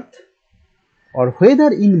in Earth, or whether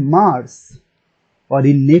in Mars or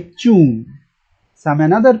in Neptune, some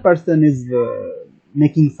another person is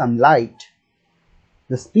making some light,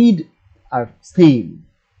 the speed are same.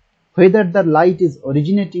 Whether the light is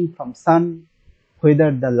originating from sun,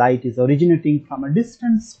 whether the light is originating from a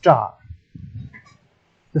distant star,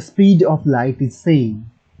 the speed of light is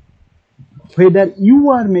same. Whether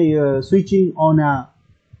you are switching on a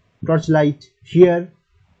torchlight here,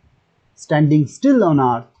 standing still on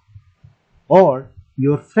Earth, or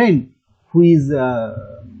your friend who is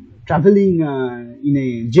traveling in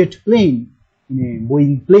a jet plane, in a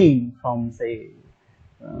Boeing plane from, say,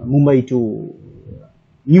 Mumbai to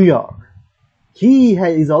New York, He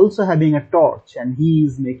is also having a torch and he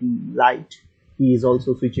is making light. He is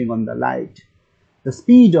also switching on the light. The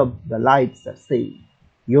speed of the lights are same.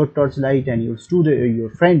 Your torchlight and your student,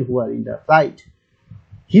 your friend who are in the flight,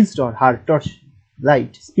 his or her torch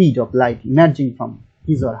light, speed of light emerging from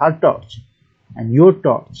his or her torch, and your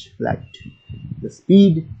torch light, the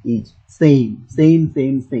speed is same.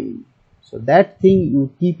 So that thing you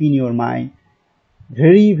keep in your mind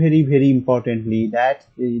very importantly, that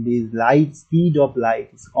the light speed of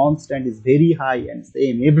light is constant, is very high and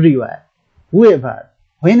same everywhere. Whoever,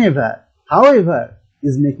 whenever, however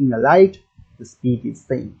is making a light, the speed is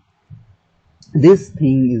same. This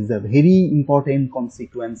thing is a very important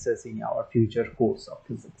consequences in our future course of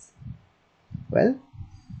physics. Well,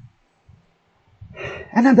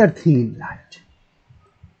 another thing in light.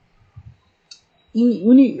 In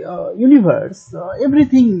universe,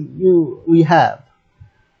 everything we have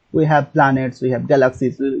planets, we have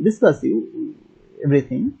galaxies, we'll discuss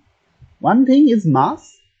everything. One thing is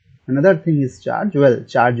mass, another thing is charge. Well,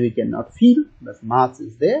 charge we cannot feel, but mass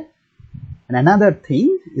is there. And another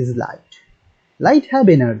thing is light. Light have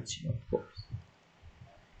energy, of course.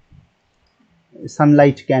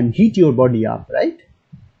 Sunlight can heat your body up, right?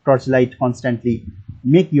 Torchlight constantly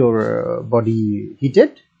make your body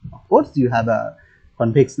heated. Of course, you have a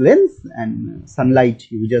convex lens and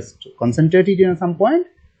sunlight, you just concentrate it in some point,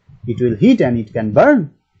 it will heat and it can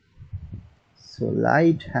burn. So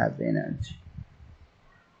light have energy.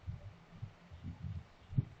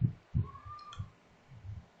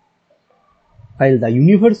 While the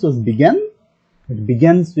universe was began, it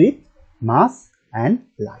begins with mass and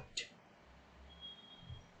light.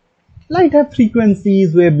 Light have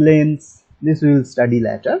frequencies, wavelengths, this we will study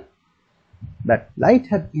later. But light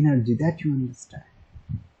have energy, that you understand.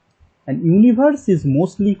 And universe is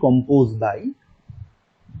mostly composed by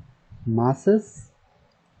masses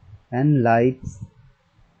and lights.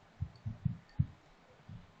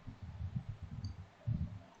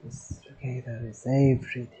 This together is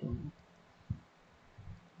everything.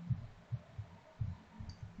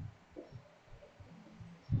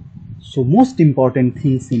 So most important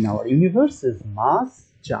things in our universe is mass,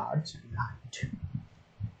 charge, and light.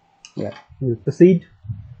 Yeah, we'll proceed.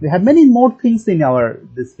 We have many more things in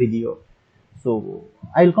this video, so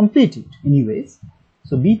I'll complete it anyways.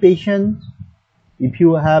 So be patient. If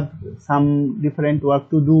you have some different work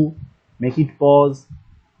to do, make it pause,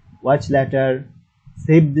 watch later,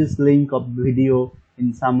 save this link of video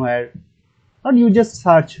in somewhere, or you just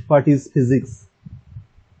search what is physics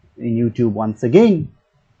in YouTube once again.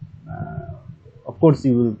 Of course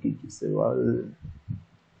you will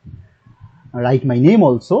write my name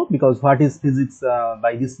also, because what is physics,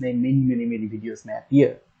 by this name many videos may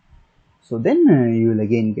appear. So then you will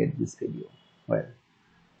again get this video. Well,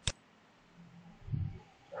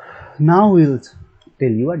 now we'll tell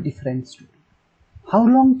you a different story. How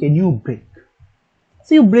long can you break?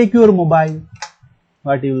 So you break your mobile,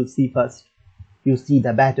 what you will see first? You see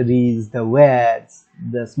the batteries, the wires,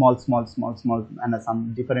 the small and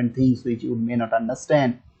some different things which you may not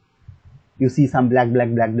understand. You see some black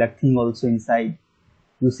thing also inside.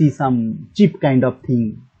 You see some chip kind of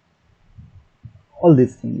thing. All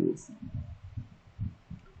these things you will see.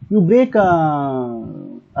 You break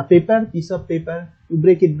a paper, piece of paper. You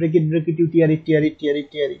break it. You tear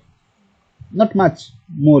it. Not much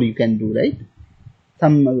more you can do, right?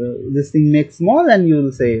 Some this thing makes small, and you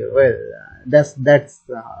will say, well, that's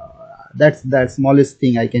the smallest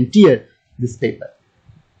thing I can tear this paper.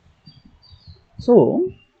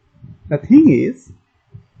 So the thing is,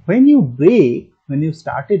 when you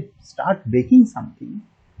start breaking something,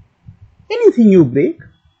 anything you break,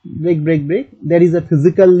 there is a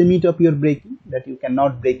physical limit of your breaking, that you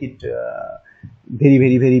cannot break it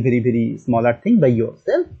very smaller thing by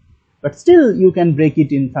yourself. But still you can break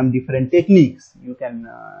it in some different techniques. You can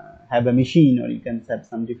have a machine, or you can have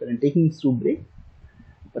some different techniques to break.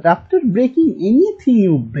 But after breaking anything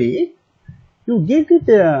you break, you get it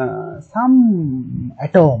some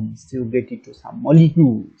atoms, you get it to some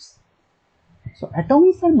molecules. So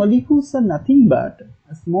atoms and molecules are nothing but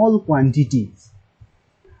small quantities.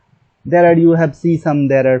 There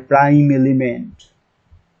are prime element,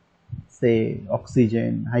 say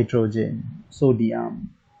oxygen, hydrogen, sodium.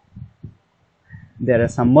 There are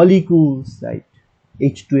some molecules like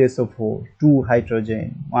H2SO4, 2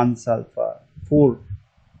 hydrogen, 1 sulfur, 4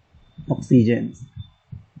 oxygens.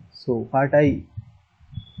 So what I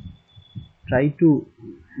try to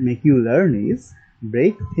make you learn is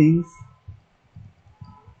break things,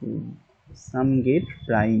 some get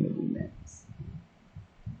prime elements.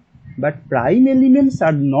 But prime elements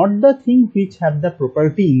are not the thing which have the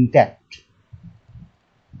property intact.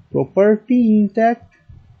 property intact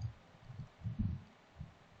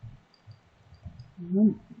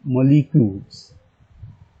molecules,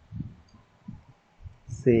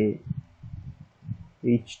 say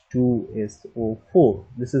H2SO4,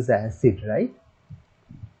 this is acid, right?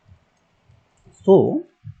 So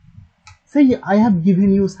say I have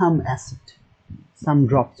given you some acid, some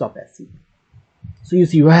drops of acid. So you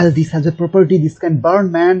see, well, this has a property, this can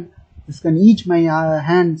burn, man, this can itch my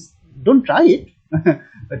hands. Don't try it.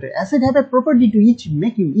 But acid have a property to itch,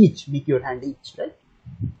 make you itch, make your hand itch, right?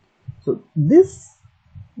 So this,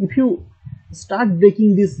 if you start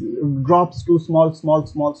breaking these drops to small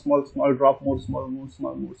drop, more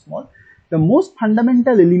small, the most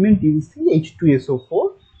fundamental element you see,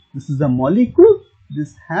 H2SO4, this is the molecule,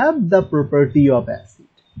 this have the property of acid.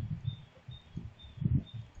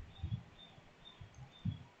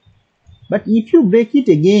 But if you break it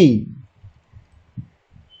again,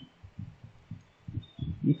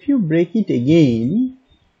 you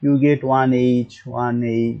get 1H,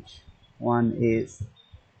 1H, 1S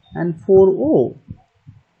and 4O.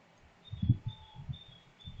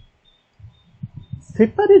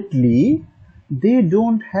 Separately, they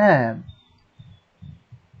don't have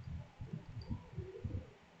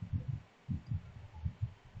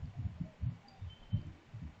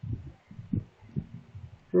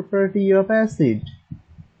property of acid,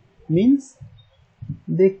 means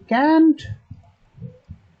they can't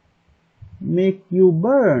make you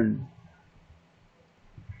burn.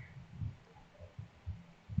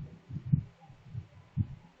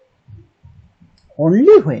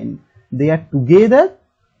 Only when they are together,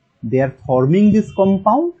 they are forming this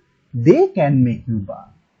compound, they can make you burn.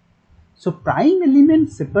 So prime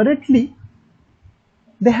elements separately,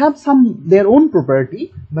 they have their own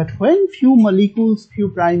property, but when few molecules, few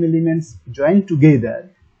prime elements join together,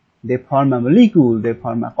 they form a molecule, they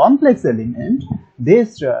form a complex element, they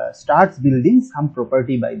starts building some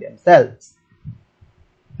property by themselves.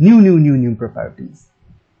 New properties.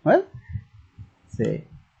 Well, say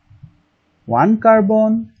 1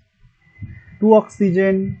 carbon, 2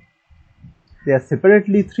 oxygen, they are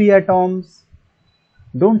separately 3 atoms,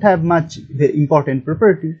 don't have much important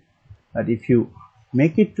property, but if you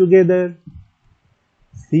make it together,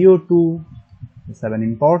 CO2, this have an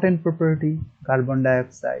important property, carbon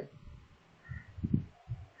dioxide.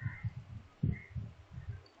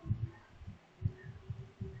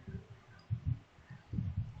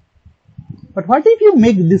 But what if you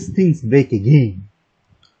make these things break again?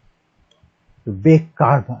 You break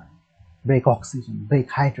carbon, break oxygen,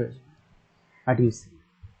 break hydrogen. What do you see?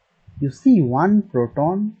 You see 1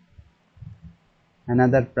 proton,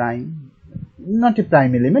 another prime, not a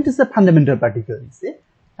prime element, it's a fundamental particle, you see,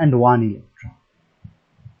 and 1 electron.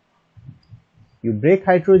 You break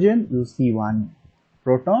hydrogen, you see 1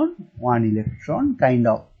 proton, 1 electron kind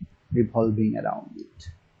of revolving around it.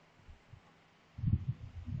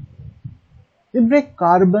 You break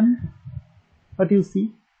carbon, what you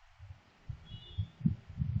see?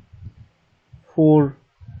 4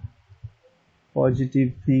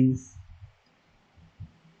 positive things,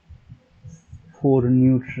 4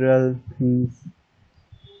 neutral things.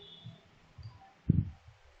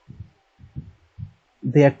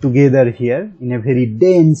 They are together here in a very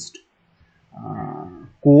dense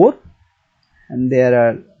core, and there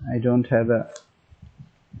are, I don't have a,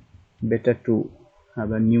 better to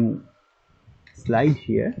have a new slide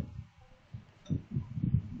here.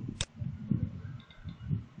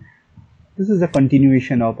 This is a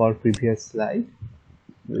continuation of our previous slide.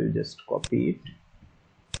 We will just copy it.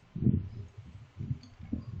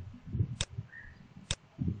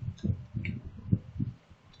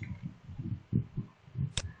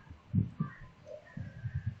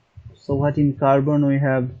 So what in carbon we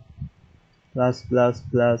have plus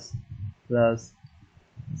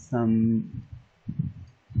some,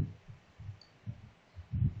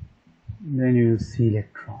 then you see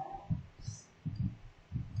electrons.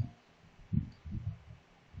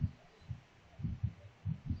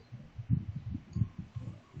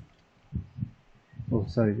 Oh,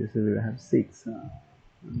 sorry, this will have 6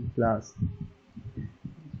 plus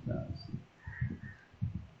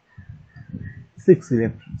 6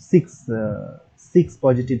 electrons, 6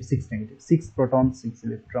 positive, 6 negative, 6 protons, 6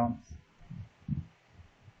 electrons.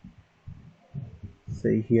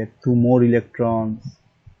 Say here 2 more electrons.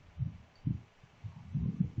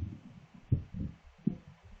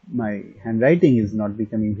 My handwriting is not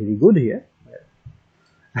becoming very good here.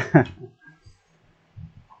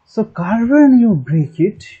 So carbon, you break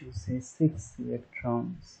it, you say 6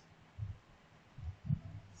 electrons,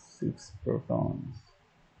 6 protons,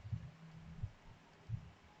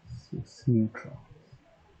 6 neutrons.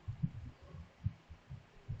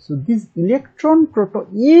 So So this electron, proton,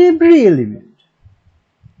 every element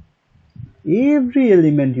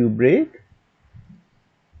you break,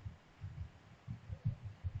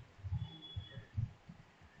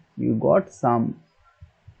 you got some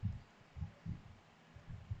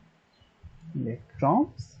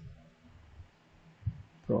electrons,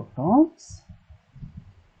 protons,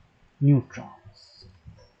 neutrons.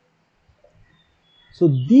 So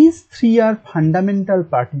these three are fundamental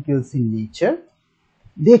particles in nature.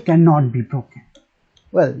 They cannot be broken.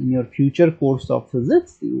 Well, in your future course of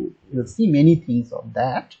physics, you will see many things of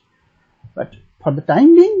that. But for the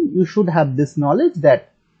time being, you should have this knowledge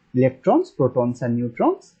that electrons, protons and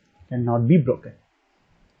neutrons cannot be broken.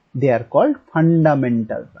 They are called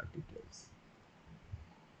fundamental particles.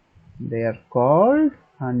 They are called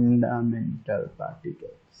fundamental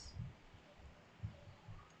particles.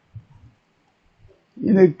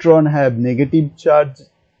 Electron have negative charge,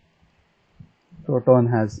 proton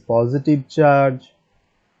has positive charge,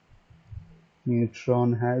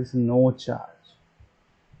 neutron has no charge.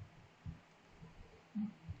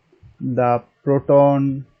 The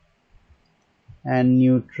proton and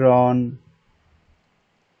neutron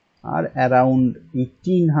are around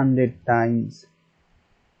 1800 times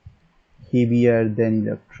heavier than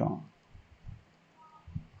electron.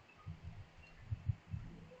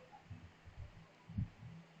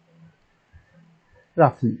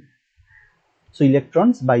 Roughly. So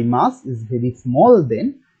electrons by mass is very small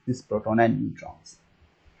than this proton and neutrons.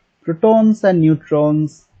 Protons and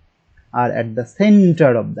neutrons are at the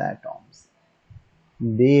center of the atoms.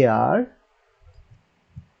 They are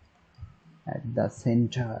at the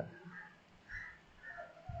center.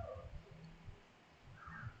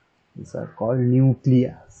 These are called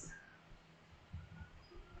nucleus.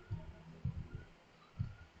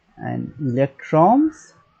 And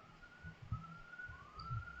electrons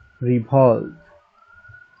revolve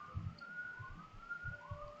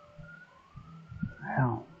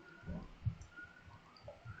around.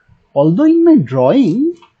 Although in my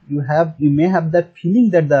drawing you may have that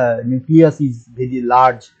feeling that the nucleus is very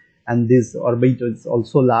large and this orbit is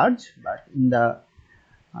also large, but in the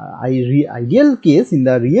ideal case, in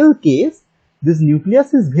the real case, this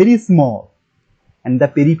nucleus is very small and the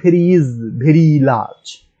periphery is very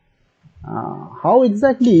large. How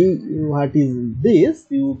exactly what is this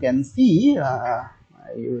you can see. I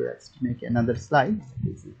will just make another slide.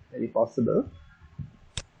 This is very possible,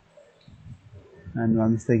 and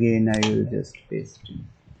once again I will just paste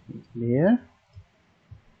it here.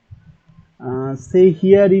 Say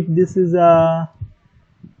here, if this is a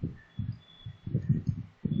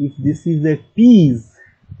piece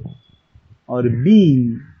or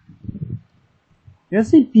bean, you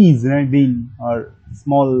see peas, right? Bean or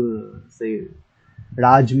small, say,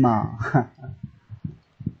 rajma.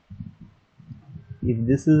 If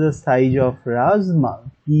this is the size of rajma,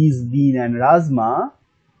 peas, bean and rajma,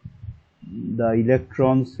 the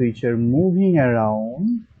electrons which are moving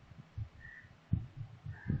around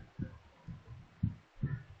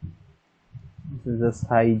this is the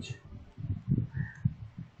size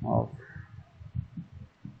of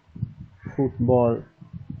football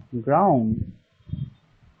ground.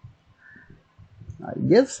 I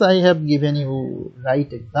guess I have given you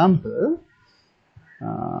right example.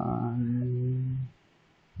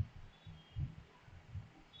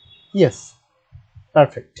 Yes,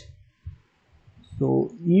 perfect.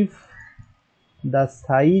 So if the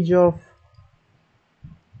size of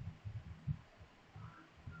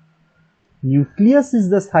nucleus is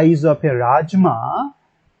the size of a rajma,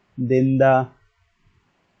 then the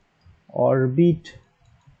orbit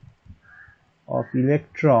of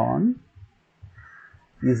electron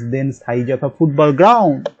is then size of a football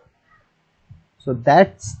ground. So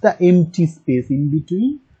that's the empty space in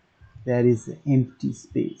between. There is empty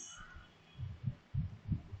space.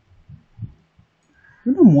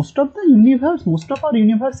 You know, most of our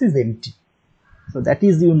universe is empty. So that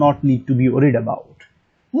is you not need to be worried about.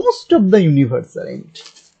 Most of the universe are empty.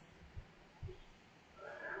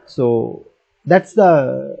 So that's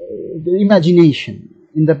the imagination.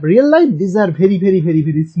 In the real life, these are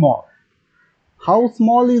very small. How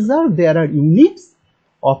small is that? There are units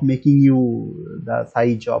of making you the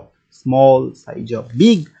size of small, size of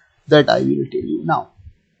big, that I will tell you now.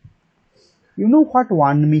 You know what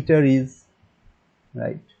 1 meter is,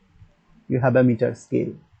 right? You have a meter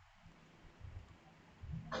scale,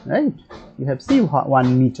 right? You have seen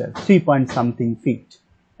 1 meter, 3 point something feet,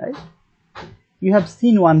 right? You have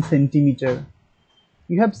seen 1 centimeter,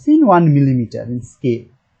 you have seen 1 millimeter in scale.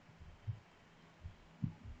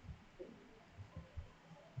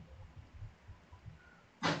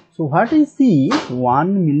 So what I see is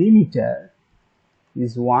 1 millimeter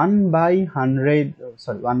is 1 by 100,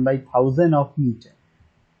 sorry, 1 by 1000 of meter.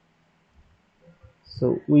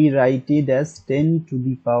 So we write it as 10 to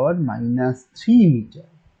the power minus 3 meter.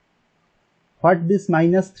 What this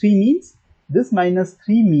minus 3 means? This minus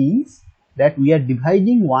 3 means that we are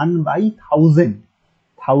dividing 1 by 1000.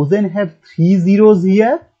 1000 have 3 zeros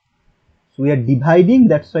here. So we are dividing,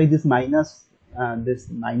 that's why this minus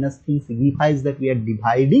thing signifies that we are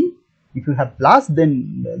dividing. If you have plus,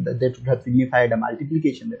 then that would have signified a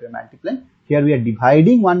multiplication, that we are multiplying. Here we are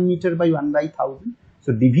dividing 1 meter by 1 by 1000.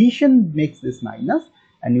 So division makes this minus,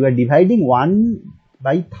 and you are dividing 1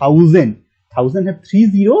 by 1000. 1000 have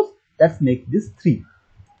 3 zeros, that makes this 3.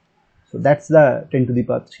 So that's the 10 to the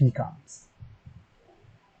power 3 comes.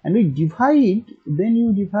 And we divide, then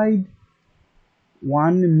you divide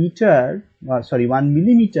 1 millimeter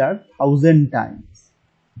 1000 times.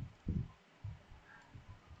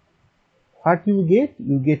 What you get?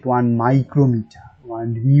 You get 1 micrometer.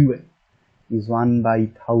 1 mu is 1 by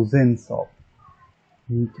thousands of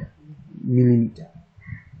millimeter.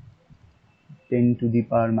 10 to the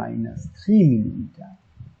power minus 3 millimeter.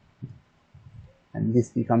 And this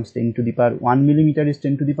becomes 10 to the power 1 millimeter is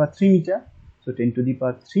 10 to the power 3 meter. So 10 to the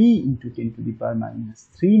power 3 into 10 to the power minus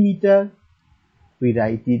 3 meter. We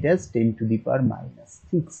write it as 10 to the power minus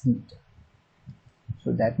 6 meter.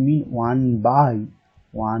 So that means 1 by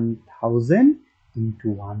 1000 into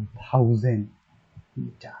 1000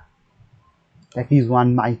 meter. That is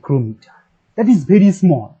 1 micrometer. That is very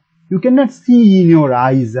small. You cannot see in your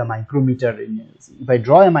eyes a micrometer. If I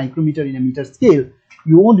draw a micrometer in a meter scale,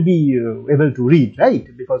 you won't be able to read, right?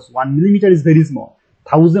 Because 1 millimeter is very small.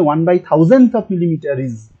 1 by 1000th of millimeter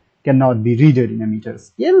cannot be read in a meter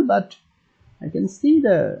scale, but I can see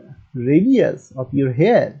the radius of your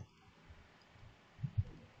hair.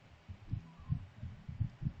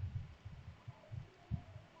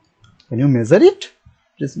 Can you measure it?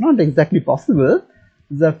 It is not exactly possible.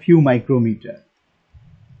 It's a few micrometer.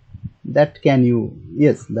 That can you,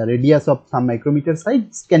 yes, the radius of some micrometer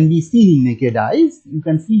size can be seen in naked eyes. You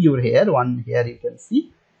can see your hair, one hair you can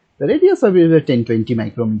see. The radius of it is 10-20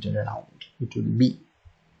 micrometer around. It will be.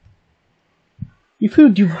 If you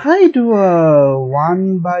divide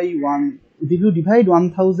 1 by 1, if you divide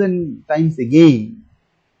 1000 times again,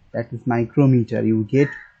 that is micrometer, you get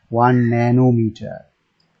 1 nanometer.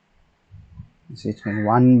 So it means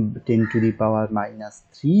 1 10 to the power minus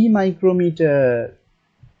 3 micrometer.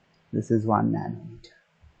 This is 1 nanometer.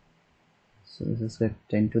 So this is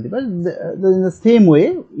 10 to the power. In the same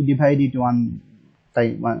way, we divide it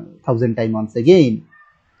 1000 times once again.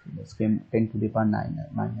 This came 10 to the power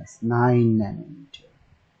minus 9 nanometer.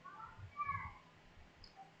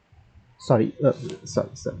 Sorry.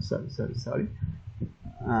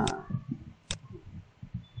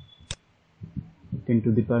 10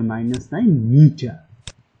 to the power minus 9 meter.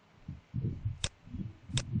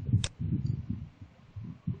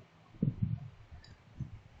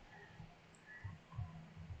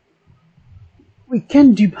 We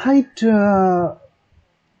can divide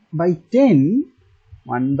by 10,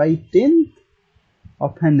 1 by 10th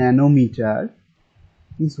of a nanometer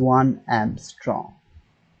is 1 angstrom.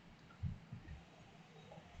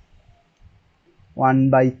 1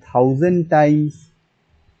 by 1000 times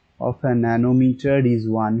of a nanometer is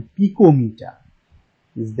 1 picometer,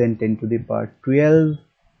 is then 10 to the power 12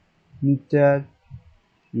 meter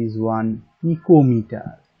is 1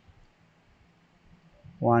 picometer.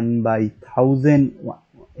 1 by 1000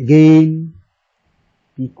 again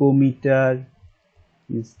picometer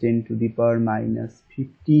is 10 to the power minus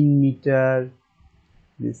 15 meter.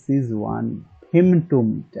 This is 1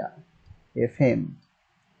 femtometer, FM.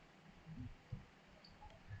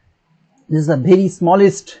 This is the very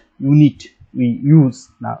smallest unit we use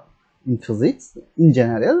now in physics in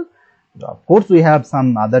general. Of course, we have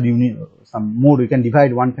some other unit, some more. We can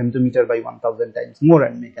divide 1 femtometer by 1000 times more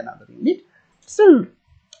and make another unit. Still,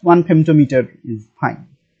 1 femtometer is fine.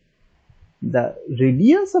 The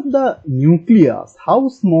radius of the nucleus, how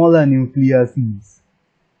small a nucleus is,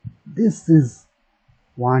 this is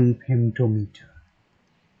 1 femtometer.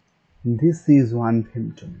 This is 1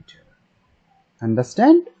 femtometer.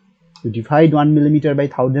 Understand? You divide 1 millimeter by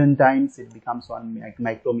 1000 times, it becomes 1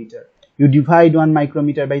 micrometer. You divide 1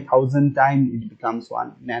 micrometer by 1000 times, it becomes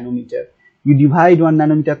 1 nanometer. You divide 1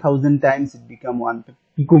 nanometer 1000 times, it becomes 1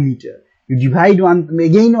 picometer. You divide 1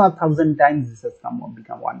 again 1000 times, this has become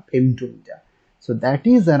 1 femtometer. So that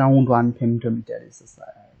is around 1 femtometer is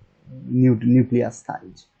nucleus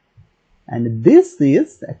size. And this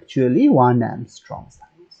is actually 1 angstrom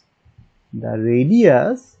size. The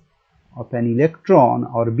radius of an electron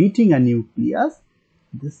orbiting a nucleus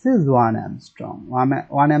This is 1 angstrom. 1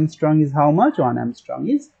 angstrom is how much? 1 angstrom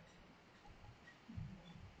is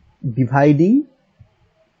dividing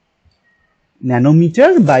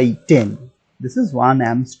nanometer by 10. This is 1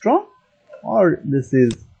 angstrom, or this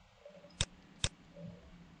is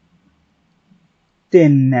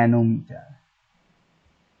 10 nanometer.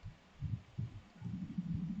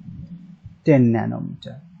 10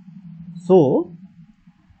 nanometer. So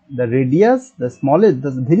the radius, the smallest,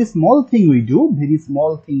 the very small thing we do, very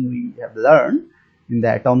small thing we have learned in the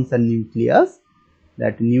atoms and nucleus,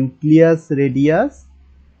 that nucleus radius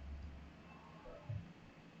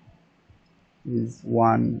is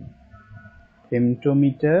 1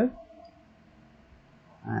 femtometer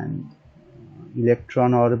and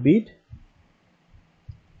electron orbit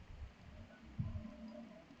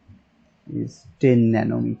is 10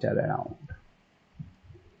 nanometer around.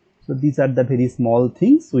 So these are the very small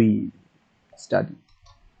things we study.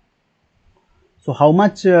 So how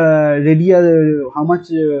much large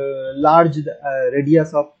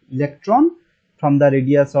radius of electron from the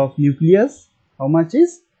radius of nucleus? How much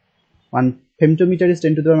is? 1 femtometer is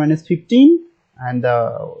 10 to the power minus 15, and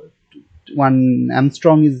 1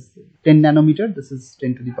 angstrom is 10 nanometer. This is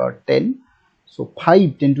 10 to the power 10. So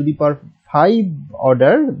 10 to the power 5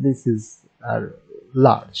 order. This is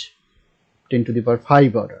large. 10 to the power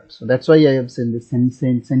 5 order. So that's why I have sent this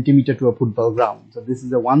centimeter to a football ground. So this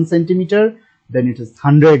is a 1 centimeter, then it is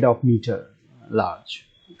 100 of meter large.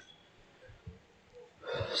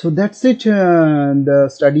 So that's it, the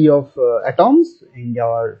study of atoms. In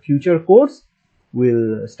our future course,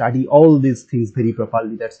 we'll study all these things very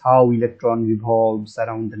properly. That's how electron revolves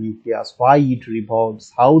around the nucleus, why it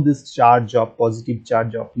revolves, how this charge of positive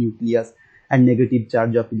charge of nucleus and negative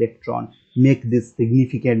charge of electron make this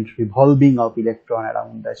significant revolving of electron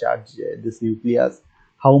around the charge, this nucleus,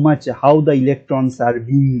 how the electrons are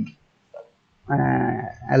being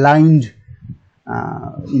aligned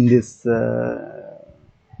in this around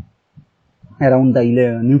the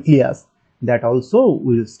nucleus. That also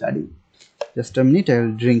we will study. Just a minute, I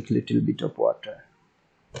will drink little bit of water.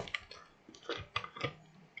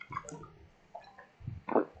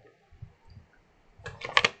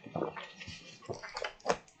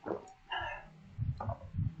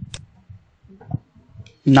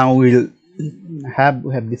 Now we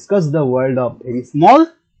have discussed the world of very small.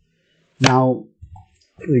 Now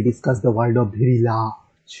we discuss the world of very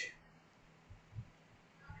large.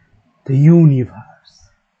 The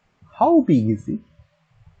universe. How big is it?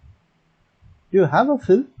 Do you have a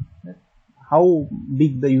feel how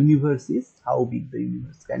big the universe is? How big the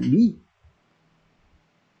universe can be?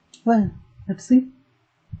 Well, let's see.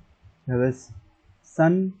 There is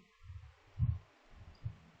sun.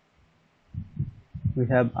 We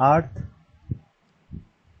have Earth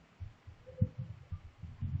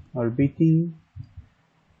orbiting.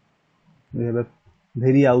 We have a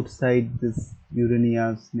very outside this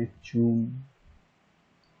Uranus, Neptune.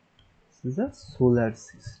 This is a solar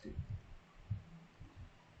system.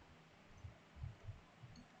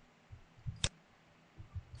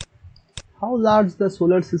 How large the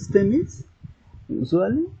solar system is?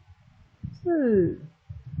 Usually,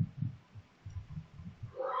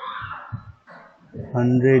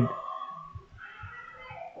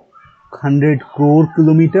 100 crore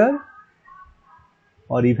kilometer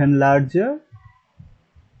or even larger.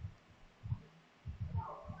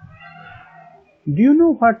 Do you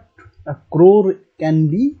know what a crore can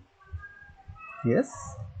be? Yes,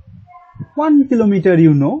 1 kilometer,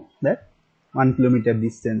 you know that 1 kilometer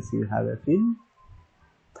distance you have a film.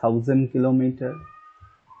 1000 kilometer,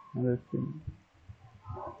 have a film.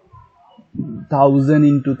 1000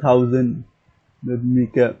 into 1000 would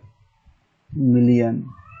make a million.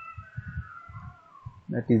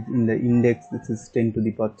 That is in the index. This is 10 to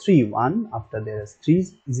the power 3. 1 after there is 3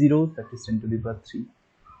 zeros, that is 10 to the power 3.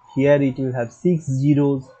 Here it will have 6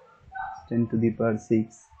 zeros, 10 to the power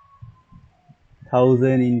 6.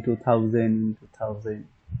 1000 into 1000 into 1000.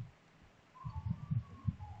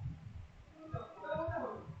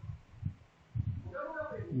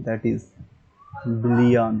 That is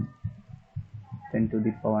billion. 10 to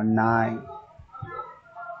the power 9.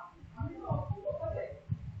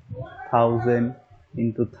 1000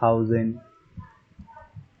 into 1000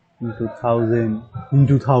 into 1000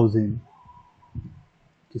 into 1000.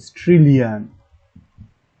 It is trillion.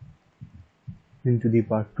 10 to the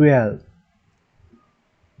power 12.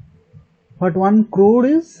 What 1 crore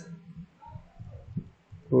is?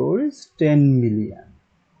 Crore is 10 million.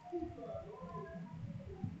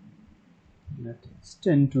 That is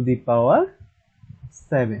 10 to the power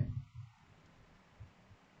 7.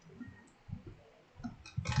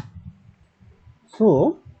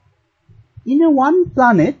 So in a one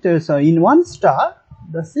planet, so in one star,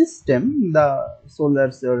 the system, the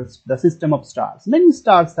solar, the system of stars, many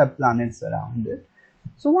stars have planets around it.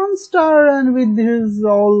 So one star, and with his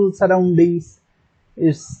all surroundings,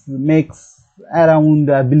 makes around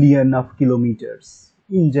 1 billion of kilometers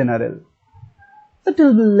in general.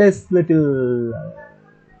 Little less, little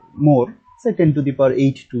more, say 10 to the power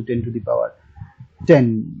 8 to 10 to the power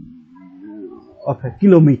 10 of a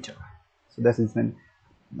kilometer. So that is when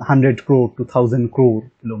 100 crore to 1000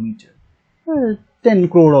 crore kilometer. 10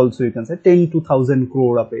 crore also you can say, 10 to 1000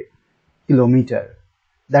 crore of a kilometer.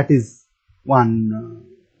 That is one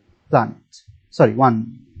planet, sorry,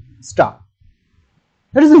 one star.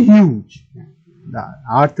 That is a huge. The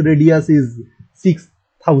Earth radius is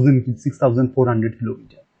 6,400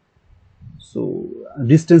 kilometers. So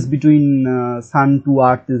distance between Sun to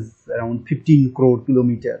Earth is around 15 crore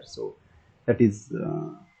kilometers. So that is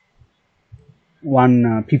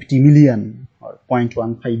 150 million or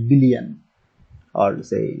 0.15 billion, or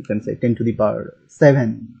say you can say 10 to the power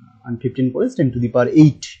 7, and 15 crore is 10 to the power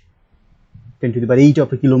 8. 10 to the power 8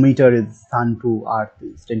 of a kilometer is Sun to Earth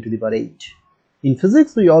is 10 to the power 8. In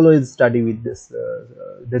physics, we always study with this,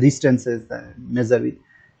 the distances measure with,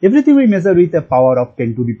 everything we measure with a power of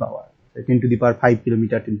 10 to the power. 10 to the power 5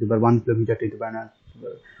 kilometer, 10 to the power 1 kilometer, 10 to the power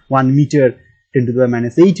 1 meter, 10 to the power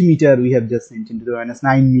minus 8 meter, we have just seen 10 to the power minus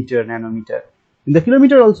 9 meter, nanometer. In the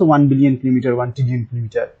kilometer also 1 billion kilometer, 1 trillion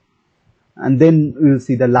kilometer. And then we will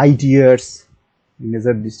see the light years, we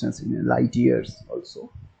measure distance in light years also.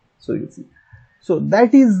 So you will see. So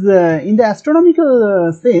that is in the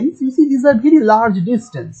astronomical sense, you see these are very large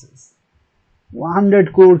distances.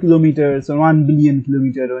 100 crore kilometers or 1 billion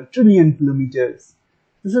kilometers or 1 trillion kilometers.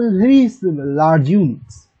 These are very large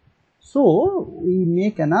units. So we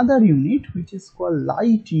make another unit which is called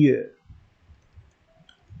light year.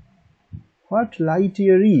 What light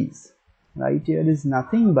year is? Light year is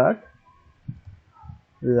nothing but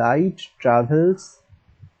light travels,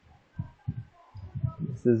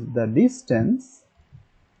 this is the distance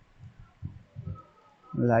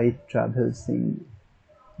light travels in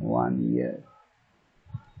 1 year.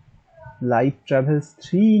 Light travels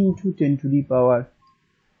 3 into 10 to the power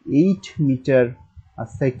 8 meter a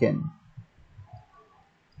second,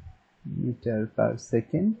 meter per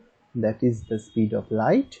second, that is the speed of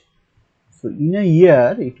light. So in a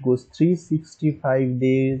year it goes 365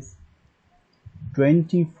 days,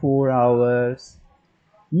 24 hours,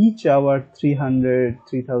 each hour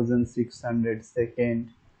 3600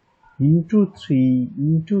 seconds, into 3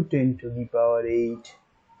 into 10 to the power 8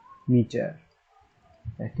 meter.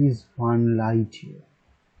 That is 1 light year.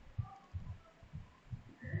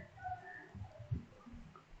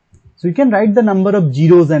 So you can write the number of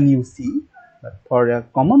zeros and you see, but for a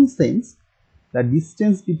common sense, the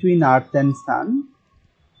distance between Earth and Sun,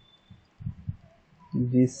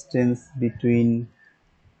 distance between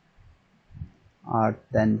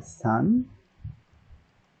Earth and Sun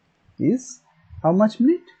is how much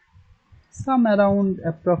minute? Some around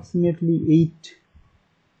approximately 8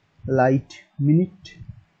 light minute.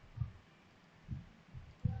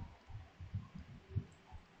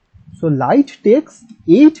 So light takes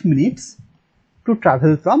 8 minutes to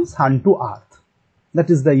travel from Sun to Earth. That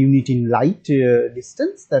is the unit in light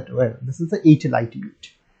distance. That, well, this is the 8 light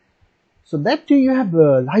minute. So that you have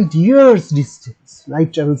light years distance.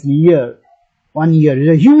 Light travels in a year. 1 year is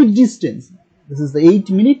a huge distance. This is the 8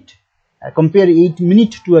 minute. Compare 8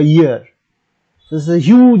 minute to a year. This is a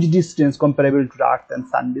huge distance comparable to Earth and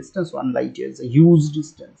Sun distance. 1 light year is a huge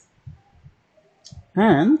distance.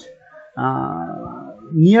 And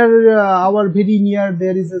near our very near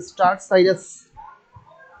there is a star Sirius.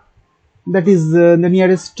 That is the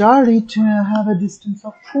nearest star. It have a distance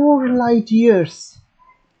of 4 light years.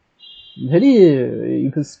 If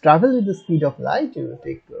you travel with the speed of light, it will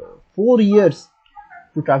take 4 years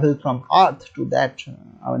to travel from Earth to that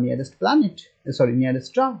our nearest planet. Sorry, nearest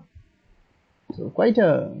star. So quite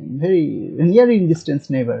a very nearing distance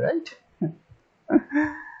neighbor, right?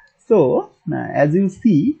 So as you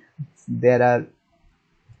see, there are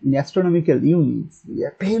in astronomical units, we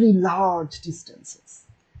are very large distances,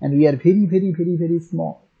 and we are very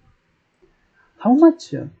small. How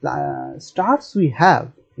much stars we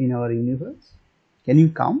have in our universe? Can you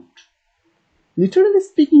count? Literally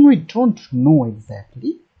speaking, we don't know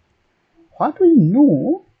exactly. What we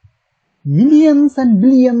know, millions and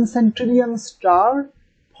billions and trillions stars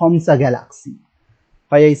forms a galaxy.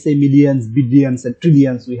 Why I say millions, billions and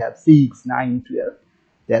trillions, we have 6, 9, 12.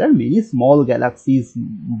 There are many small galaxies,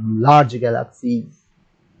 large galaxies,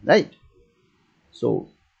 right? So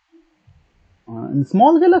in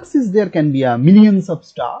small galaxies there can be millions of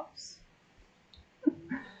stars.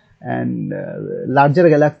 and larger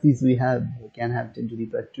galaxies we can have 10 to the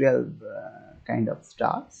power 12 kind of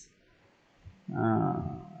stars,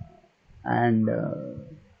 and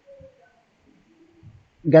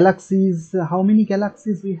galaxies. How many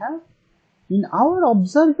galaxies we have in our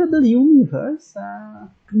observable universe?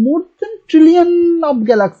 More than trillion of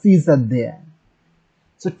galaxies are there.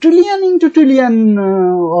 So trillion into trillion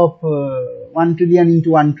of 1 trillion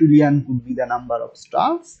into 1 trillion could be the number of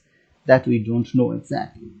stars that we don't know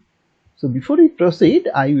exactly. So before we proceed,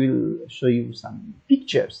 I will show you some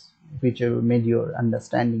pictures which will make your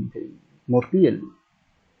understanding very more clearly.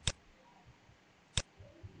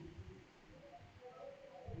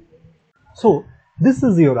 So this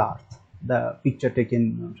is your Earth, the picture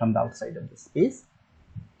taken from the outside of the space.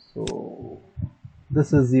 So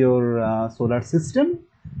this is your solar system.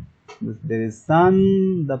 There is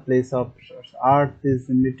sun, the place of Earth is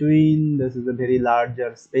in between. This is a very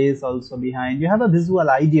larger space also behind. You have a visual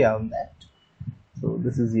idea on that. So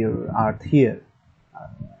this is your Earth here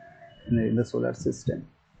in the solar system.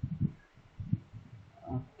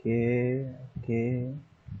 Okay.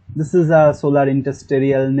 This is a solar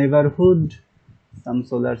interstellar neighborhood. Some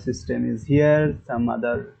solar system is here. Some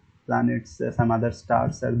other planets, some other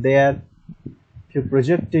stars are there. If you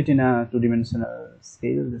project it in a two-dimensional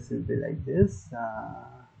scale, this will be like this.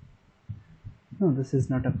 No, this is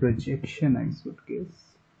not a projection, I should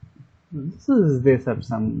guess. This is based on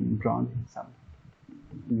some drawing, some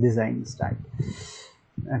design style,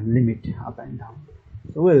 and limit up and down.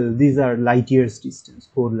 So, well, these are light years distance: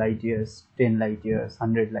 4 light years, 10 light years,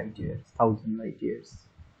 100 light years, 1000 light years.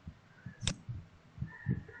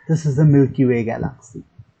 This is the Milky Way galaxy,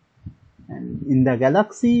 and in the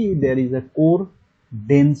galaxy there is a core,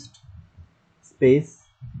 dense space.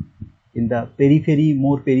 In the periphery,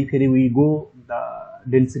 more periphery we go, the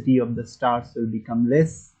density of the stars will become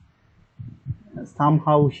less.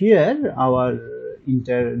 Somehow here our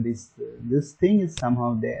this thing is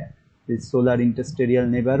somehow there. This solar interstellar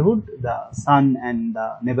neighborhood, the sun and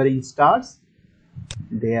the neighboring stars,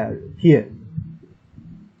 they are here.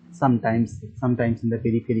 Sometimes in the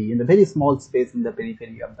periphery, in the very small space in the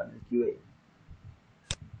periphery of the Milky Way.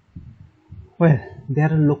 Well, they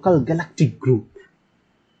are a local galactic group.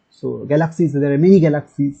 So galaxies, there are many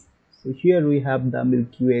galaxies. So here we have the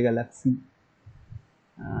Milky Way galaxy,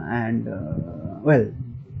 well,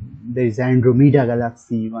 there is Andromeda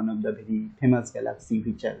galaxy, one of the very famous galaxies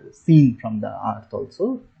which are seen from the Earth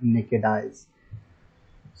also, naked eyes.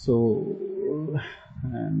 So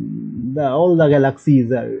all the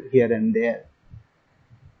galaxies are here and there.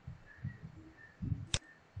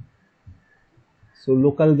 So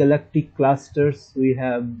local galactic clusters, we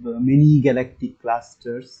have many galactic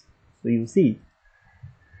clusters. So you see,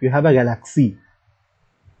 you have a galaxy,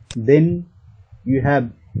 then you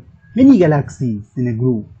have many galaxies in a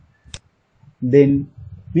group, then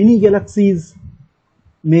many galaxies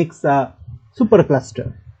makes a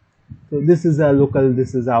supercluster. So this is our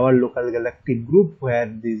local galactic group,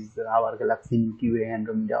 where our galaxy, Milky Way,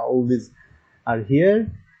 Andromeda, all these are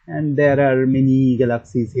here, and there are many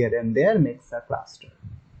galaxies here and there, makes a cluster.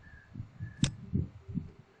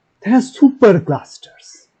 There are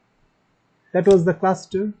superclusters. That was the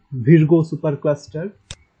cluster, Virgo supercluster.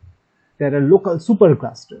 There are local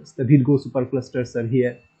superclusters. The Virgo superclusters are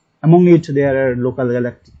here. Among it, there are local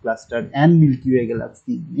galactic cluster and Milky Way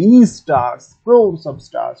galaxy, many stars, crores of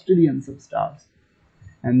stars, trillions of stars,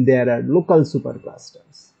 and there are local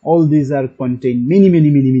superclusters. All these are contain many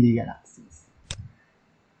galaxies.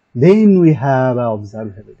 Then we have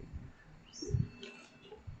observable universe,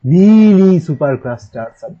 many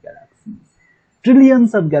superclusters of galaxies,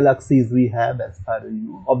 trillions of galaxies we have. As far as you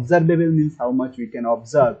know, observable means how much we can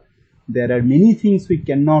observe. There are many things we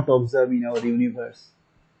cannot observe in our universe.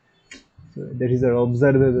 So that is our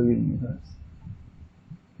observable universe.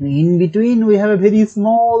 In between we have a very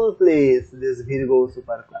small place, this Virgo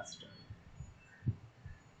supercluster.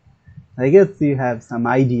 I guess you have some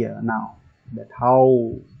idea now that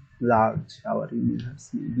how large our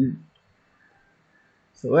universe may be.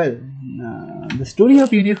 So well, the story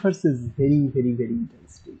of universe is very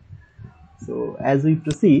interesting. So as we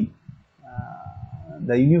proceed,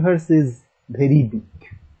 the universe is very big.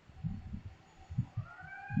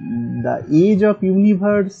 The age of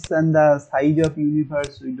universe and the size of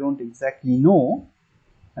universe we don't exactly know,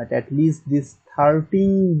 but at least this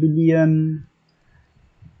 13 billion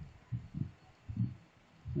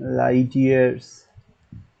light years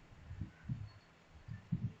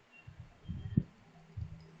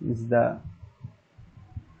is the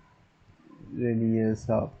radius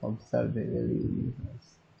of observable universe.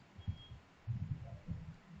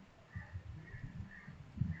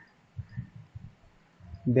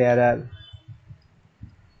 there are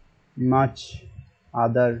much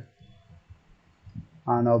other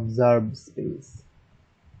unobserved space.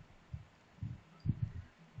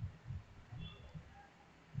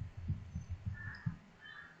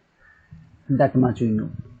 That much we know.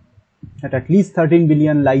 At least 13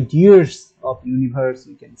 billion light years of universe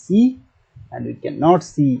we can see, and we cannot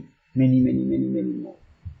see many more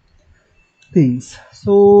things.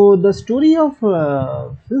 So the story of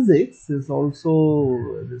physics is also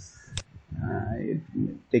this.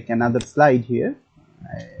 Take another slide here.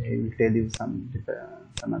 I will tell you some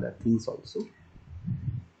other things also.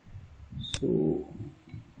 So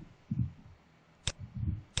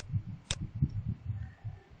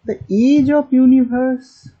the age of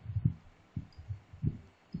universe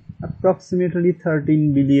approximately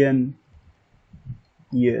 13 billion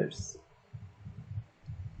years.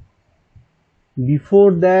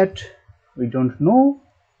 Before that we don't know,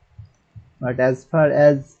 but as far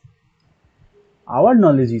as our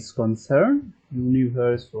knowledge is concerned,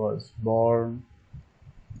 universe was born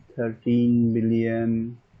 13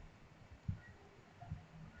 billion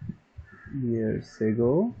years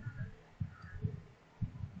ago.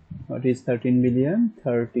 What is 13 billion?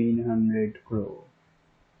 1300 crore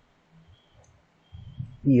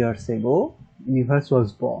years ago universe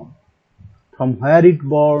was born. From where it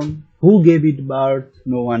born, who gave it birth,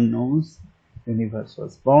 no one knows. Universe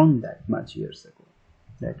was born that much years ago,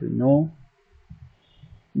 that we know.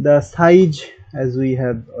 The size, as we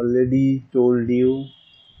have already told you,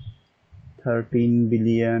 13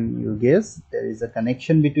 billion, you guess there is a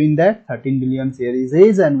connection between that. 13 billion here is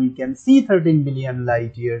age, and we can see 13 billion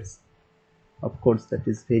light years. Of course, that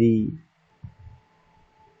is very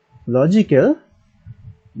logical,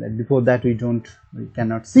 that before that we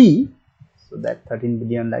cannot see. So that 13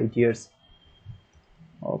 billion light years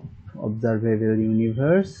of observable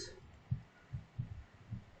universe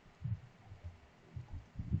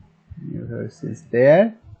is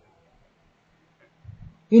there.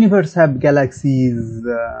 Universe have galaxies,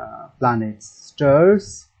 planets,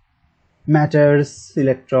 stars, matters,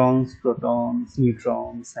 electrons, protons,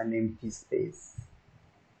 neutrons, and empty space.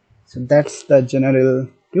 So that's the general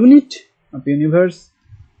unit of universe.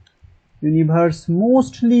 Universe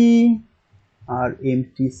mostly are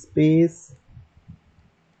empty space.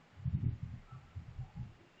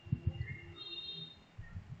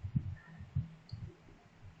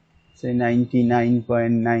 Say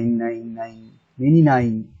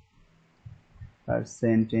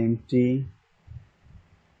 99.99999% empty.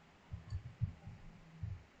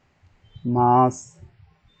 Mass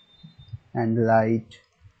and light,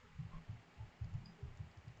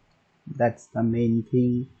 that's the main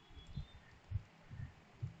thing.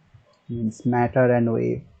 Means matter and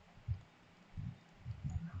wave.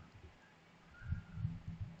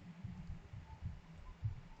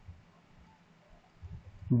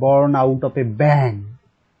 Born out of a bang.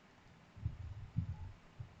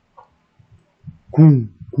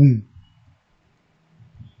 Boom, boom.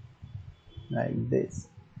 Like this.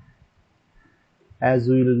 As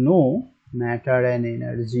we will know, matter and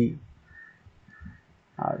energy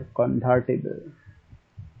are convertible.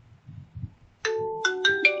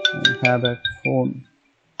 I have a phone.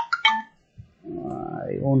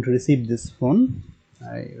 I won't receive this phone.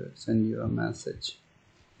 I will send you a message.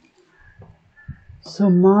 So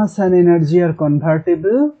mass and energy are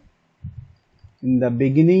convertible. In the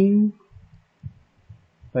beginning,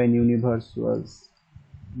 when universe was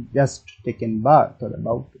just taken birth or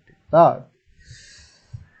about to take birth,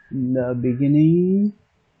 in the beginning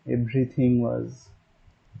everything was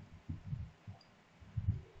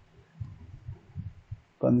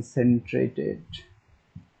concentrated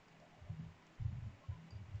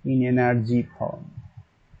in energy form,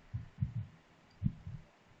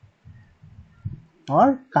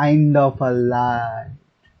 or kind of a light.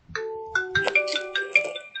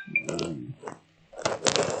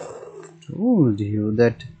 Told you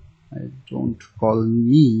that I don't call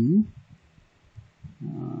me.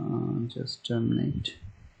 Just a minute.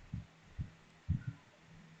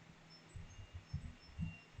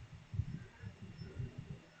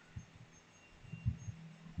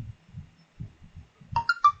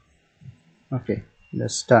 Okay,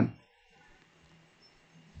 that's done.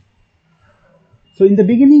 So in the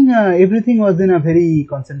beginning, everything was in a very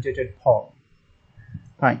concentrated form.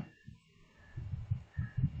 Fine.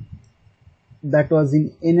 That was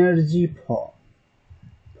in energy form.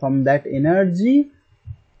 From that energy,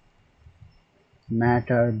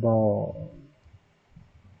 matter born.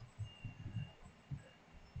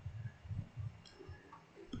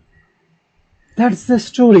 That's the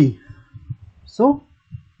story. So,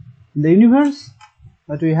 in the universe,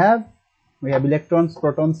 what we have, We have electrons,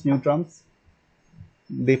 protons, neutrons.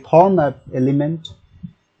 They form an element.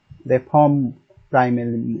 They form prime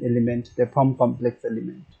element. They form complex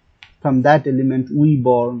element. From that element we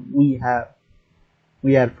born.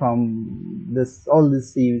 We are from this, all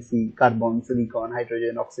this you see, carbon, silicon,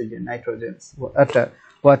 hydrogen, oxygen, nitrogens,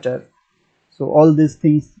 water. So all these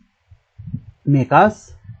things make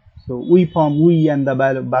us. So we and the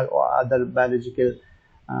other biological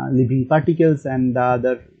living particles and the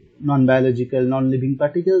other non-biological non-living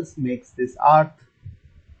particles makes this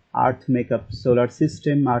Earth make up solar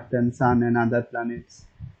system, Earth and Sun and other planets.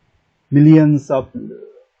 Millions of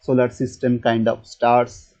solar system kind of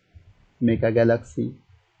stars make a galaxy,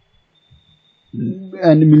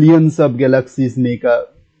 and millions of galaxies make a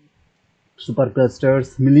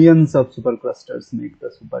superclusters. Millions of superclusters make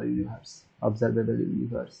the super universe, observable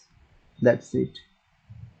universe. That's it.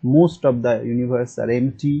 Most of the universe are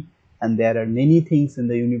empty, and there are many things in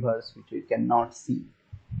the universe which we cannot see.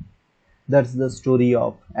 That's the story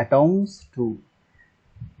of atoms to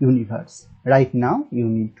universe. Right now you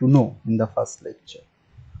need to know in the first lecture.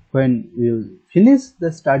 When we will finish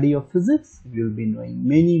the study of physics, you will be knowing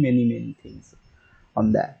many things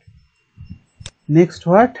on that. Next,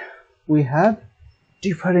 what we have?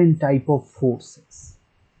 Different type of forces.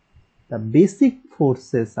 The basic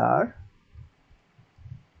forces are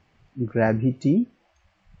gravity,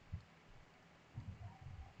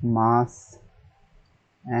 mass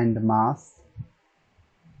and mass,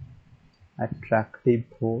 attractive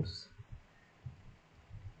force.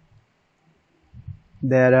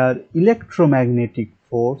 There are electromagnetic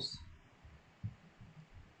force,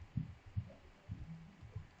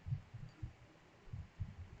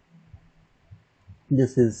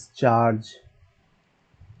 this is charge,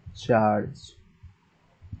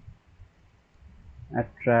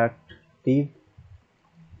 attractive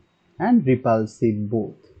and repulsive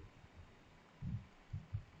both.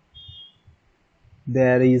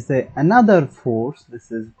 There is another force,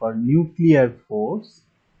 this is called nuclear force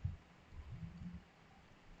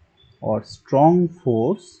or strong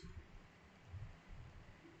force.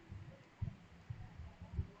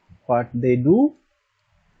 What they do?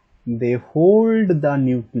 They hold the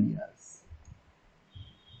nucleus.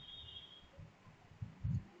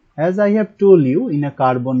 As I have told you, in a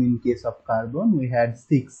carbon, in case of carbon, we had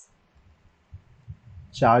 6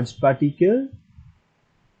 charged particles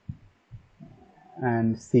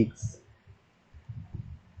and 6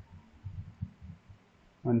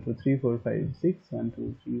 1 2 3 4 5 6 1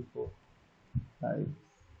 2 3 4 5.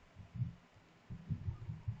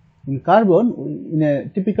 In carbon, in a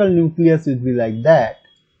typical nucleus it will be like that.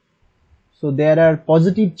 So there are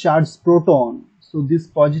positive charged proton. So these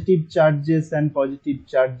positive charges and positive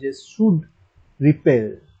charges should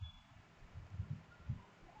repel,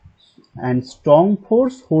 and strong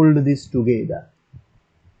force hold this together.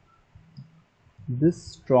 This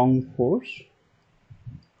strong force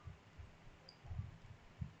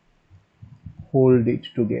hold it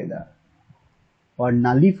together or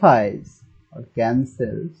nullifies or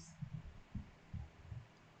cancels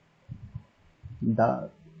the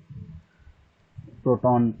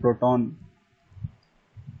proton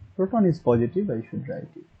is positive, I should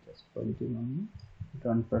write it just positive only,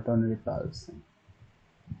 proton repulsion.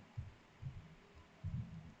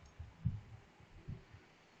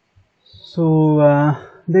 So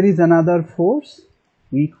there is another force,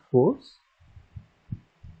 weak force.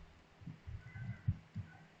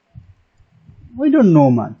 We don't know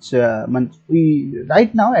much.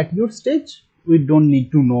 Right now at your stage we don't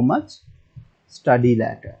need to know much. Study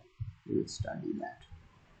later. We will study that.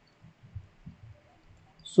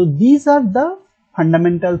 So these are the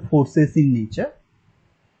fundamental forces in nature,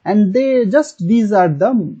 and these are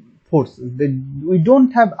the forces. We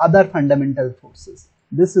don't have other fundamental forces.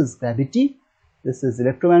 This is gravity, this is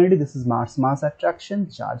electromagnetic, this is mass attraction,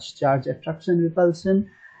 charge attraction, repulsion.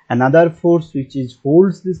 Another force which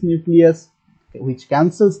holds this nucleus, which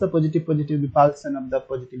cancels the positive repulsion of the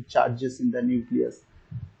positive charges in the nucleus.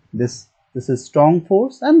 This is strong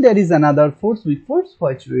force, and there is another force, weak force,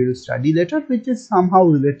 which we will study later, which is somehow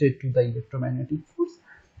related to the electromagnetic force.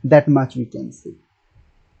 That much we can say.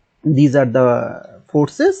 These are the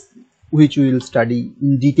forces which we will study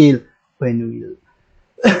in detail when we will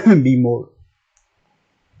be more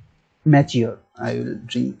mature. I will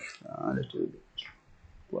drink a little bit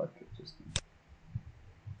water.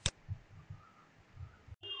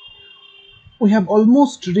 We have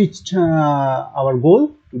almost reached our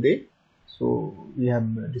goal today. So we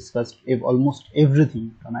have discussed almost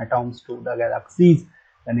everything from atoms to the galaxies,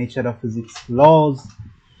 the nature of physics laws,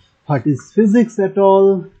 what is physics at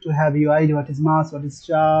all, to have you idea what is mass, what is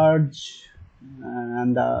charge,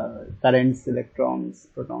 and the currents, electrons,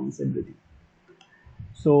 protons, everything.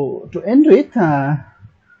 So to end with,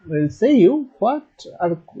 we'll say you what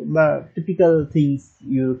are the typical things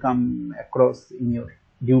you come across in your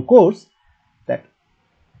due course, that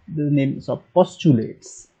the names of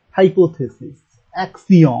postulates, hypotheses,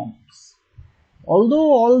 axioms.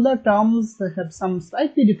 Although all the terms have some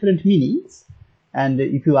slightly different meanings, and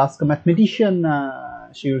if you ask a mathematician,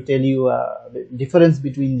 she will tell you the difference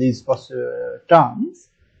between these terms.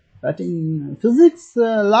 But in physics,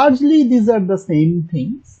 largely these are the same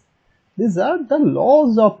things. These are the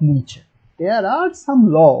laws of nature. There are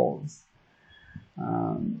some laws.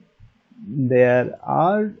 There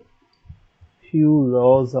are few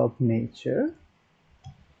laws of nature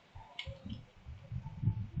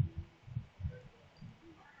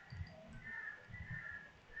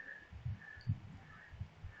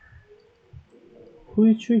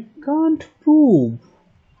which we can't prove.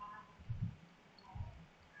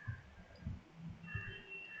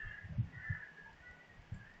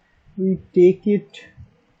 We take it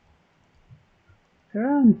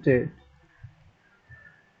granted,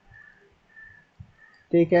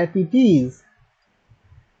 take as it is.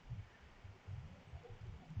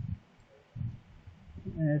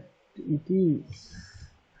 It is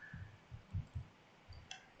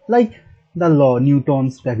like the law,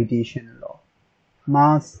 Newton's gravitation law.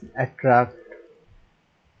 Mass attract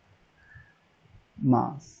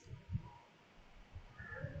mass.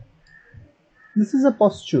 This is a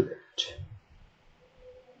postulate.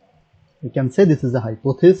 We can say this is a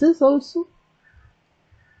hypothesis also,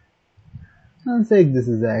 and say this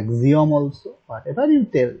is an axiom also. Whatever you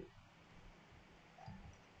tell,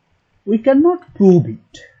 we cannot prove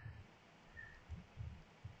it.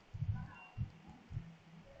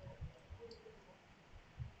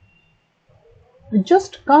 We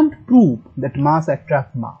just can't prove that mass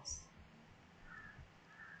attracts mass.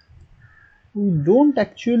 We don't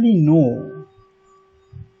actually know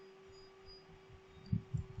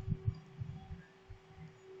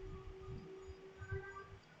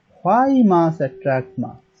why mass attracts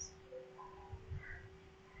mass.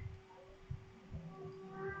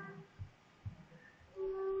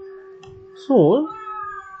 So,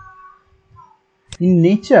 in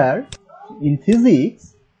nature, in physics,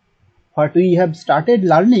 what we have started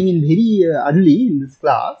learning in very early in this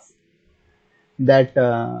class, that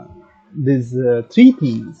these three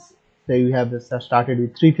things, so we have started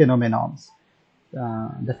with three phenomena,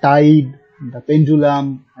 the tide, the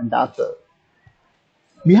pendulum, and the ether.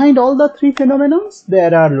 Behind all the three phenomena,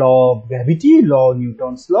 there are law of gravity, law of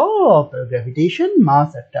Newton's law of gravitation,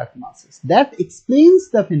 mass attract masses. That explains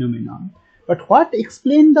the phenomenon. But what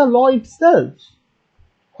explains the law itself?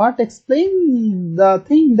 What explains the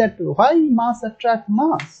thing that why mass attract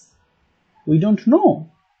mass? We don't know.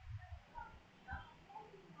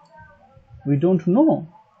 We don't know.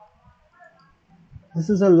 This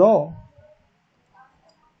is a law.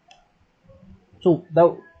 So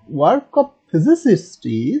the work of physicists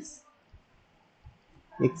is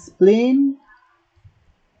explain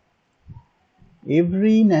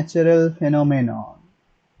every natural phenomenon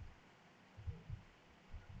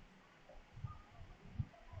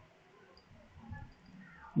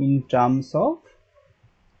in terms of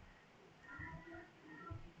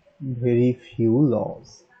very few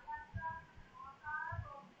laws.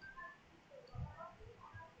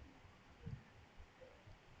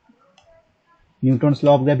 Newton's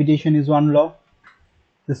law of gravitation is one law.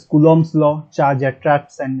 This Coulomb's law, charge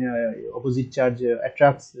attracts and opposite charge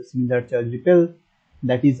attracts, similar charge repel,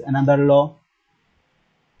 that is another law.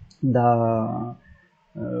 The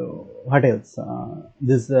what else?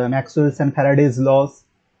 This Maxwell's and Faraday's laws,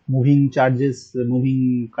 moving charges,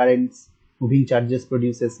 moving currents, moving charges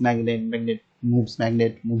produces magnet, magnet moves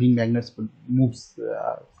magnet, moving magnets moves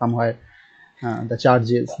somewhere the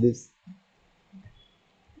charges, this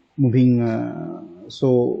moving.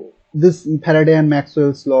 So this Faraday and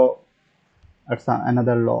Maxwell's law are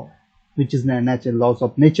another law, which is natural laws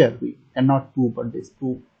of nature. We cannot prove, but this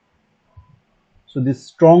prove. So this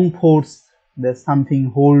strong force, there's something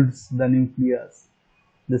holds the nucleus.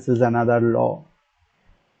 This is another law.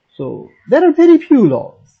 So there are very few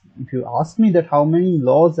laws. If you ask me that how many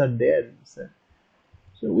laws are there,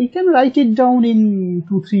 so we can write it down in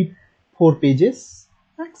 2, 3, 4 pages,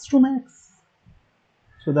 max to max.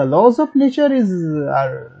 So the laws of nature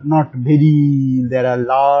are not very, there are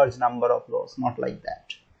large number of laws, not like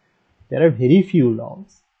that. There are very few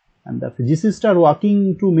laws, and the physicists are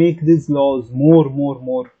working to make these laws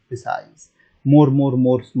more precise, more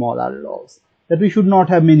smaller laws, that we should not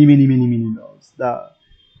have many laws. The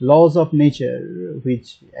laws of nature,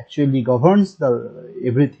 which actually governs the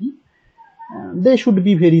everything, they should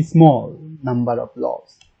be very small number of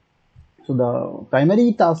laws. So the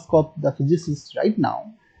primary task of the physicist right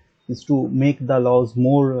now is to make the laws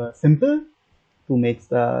more simple,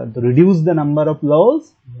 to reduce the number of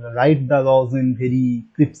laws, write the laws in very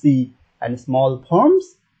crispy and small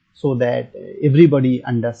forms so that everybody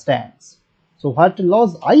understands. So what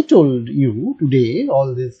laws I told you today,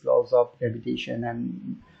 all these laws of gravitation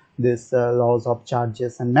and these laws of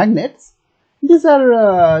charges and magnets, these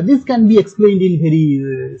can be explained in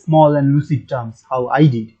very small and lucid terms, how I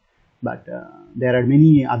did. But there are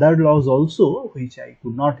many other laws also which I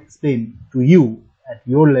could not explain to you at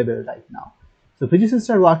your level right now. So physicists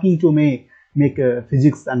are working to make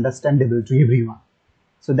physics understandable to everyone.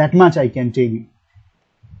 So that much I can tell you.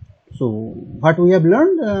 So what we have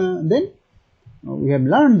learned then? We have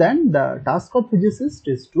learned that the task of physicist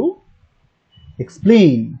is to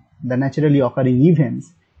explain the naturally occurring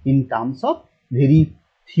events in terms of very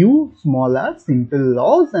few smaller simple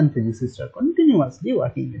laws, and physicists are continuously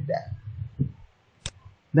working with that.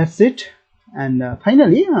 That's it. And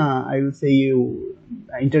finally, I will say you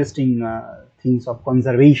interesting things of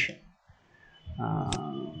conservation.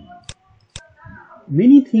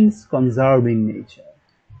 Many things conserve in nature.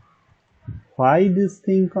 Why this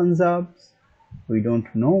thing conserves? We don't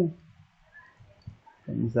know.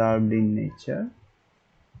 Conserved in nature,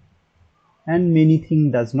 and many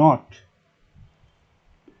things does not.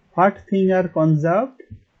 What things are conserved?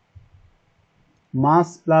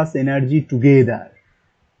 Mass plus energy together.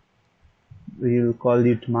 We will call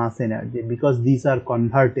it mass energy because these are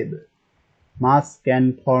convertible. Mass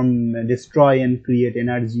can destroy and create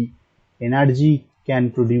energy. Energy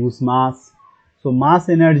can produce mass. So mass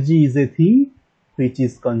energy is a thing which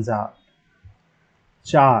is conserved.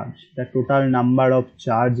 Charge, the total number of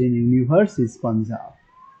charge in universe is conserved.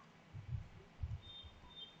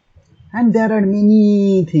 And there are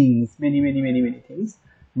many things, many things.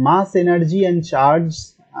 Mass, energy and charge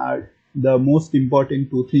are the most important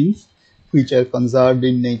two things which are conserved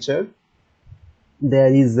in nature. There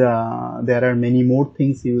are many more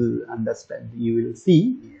things you will understand, you will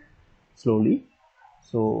see slowly.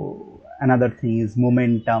 So another thing is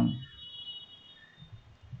momentum,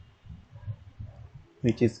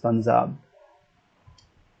 which is conserved.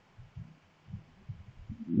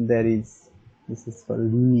 This is called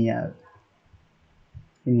linear.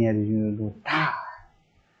 Linear, you go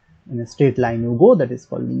in a straight line you go, that is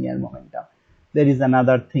called linear momentum. There is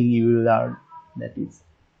another thing you will learn, that is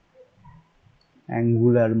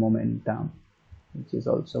angular momentum, which is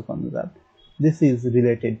also conserved. This is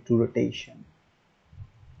related to rotation,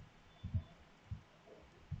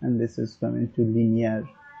 and this is coming to linear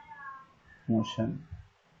motion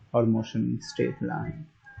or motion in straight line.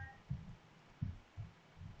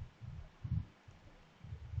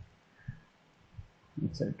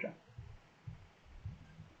 Etc.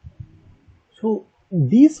 So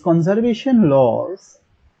these conservation laws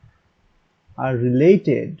are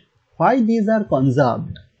related. Why these are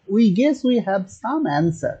conserved? We guess we have some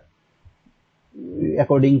answer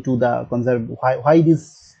according to the why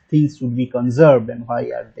these things should be conserved and why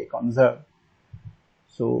are they conserved.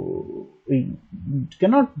 So we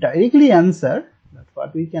cannot directly answer, but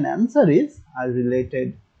what we can answer is are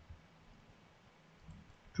related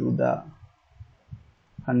to the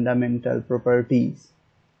fundamental properties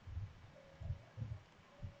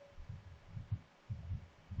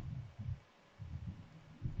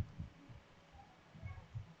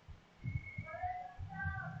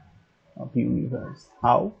of universe.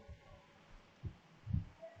 How?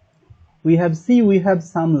 We have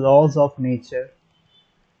some laws of nature.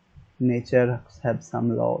 Nature have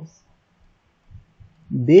some laws.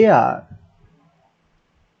 They are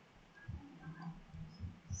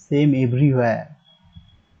same everywhere.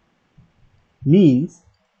 Means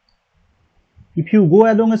if you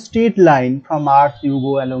go along a straight line from Earth, you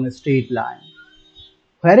go along a straight line.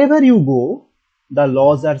 Wherever you go, the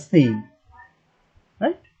laws are same,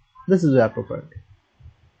 right? This is our property.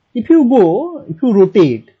 If you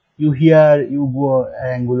rotate, you go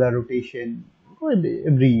angular rotation, go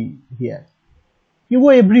here. You go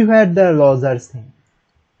everywhere, the laws are same.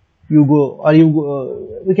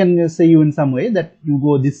 We can say you in some way that you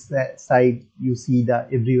go this side, you see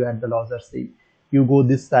everywhere the laws are same. You go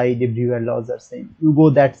this side, everywhere laws are same. You go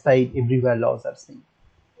that side, everywhere laws are same.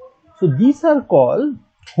 So these are called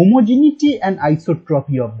homogeneity and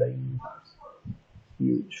isotropy of the universe.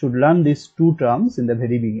 You should learn these two terms in the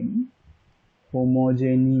very beginning.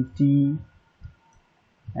 Homogeneity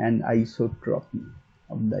and isotropy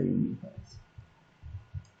of the universe.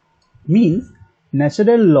 Means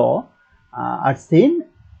natural law are same.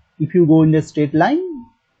 If you go in a straight line,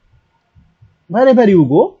 wherever you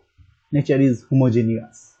go, nature is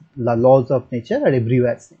homogeneous. The laws of nature are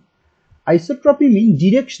everywhere same. Isotropy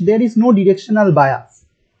means there is no directional bias.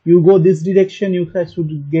 You go this direction, you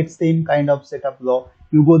should get same kind of set of law.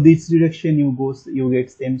 You go this direction, you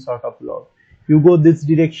get same sort of law. You go this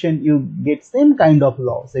direction, you get same kind of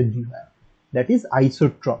laws everywhere. That is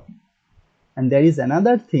isotropy. And there is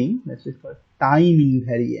another thing that is called time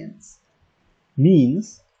invariance.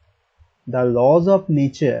 Means the laws of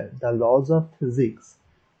nature, the laws of physics,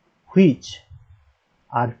 which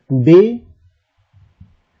are today,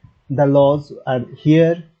 the laws are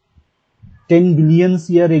here. 10 billion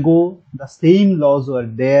years ago, the same laws were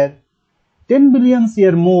there. 10 billion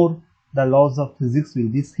years more, the laws of physics will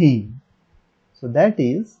be same. So that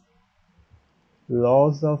is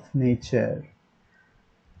laws of nature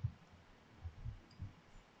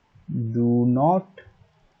do not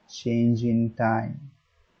change in time.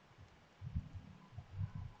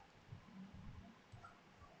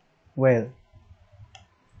 Well,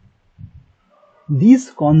 these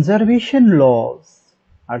conservation laws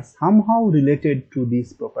are somehow related to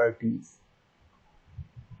these properties.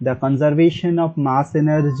 The conservation of mass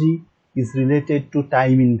energy is related to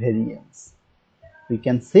time invariance. We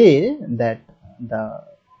can say that the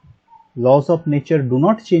laws of nature do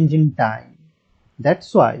not change in time.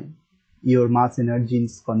 That's why your mass energy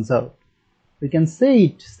is conserved. We can say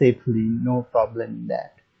it safely, no problem in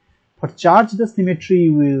that. For charge, the symmetry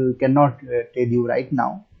we cannot tell you right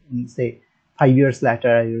now. In say 5 years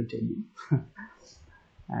later, I will tell you.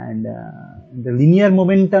 And the linear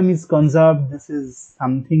momentum is conserved. This is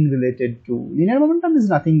something related to linear momentum is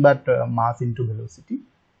nothing but mass into velocity.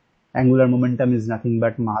 Angular momentum is nothing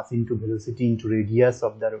but mass into velocity into radius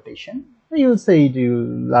of the rotation. You will say it, you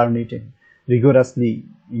will learn it rigorously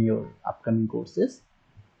in your upcoming courses.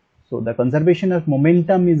 So the conservation of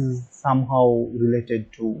momentum is somehow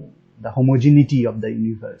related to the homogeneity of the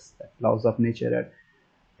universe. The laws of nature are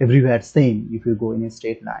everywhere same if you go in a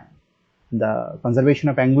straight line. The conservation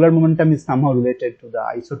of angular momentum is somehow related to the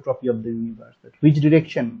isotropy of the universe. That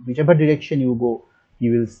whichever direction you go,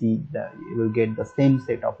 you will get the same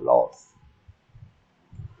set of laws.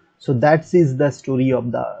 So that is the story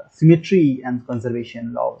of the symmetry and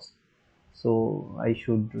conservation laws. So I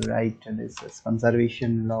should write this as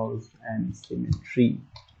conservation laws and symmetry.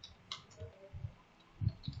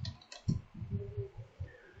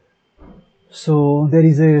 So there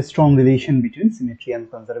is a strong relation between symmetry and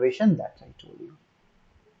conservation, that I told you.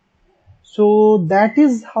 So that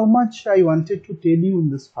is how much I wanted to tell you in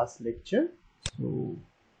this first lecture. So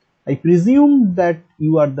I presume that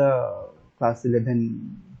you are the class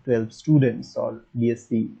 11, 12 students or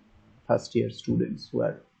B.Sc first year students who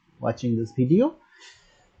are watching this video.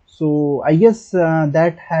 So I guess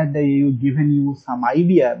that had given you some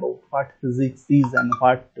idea about what physics is and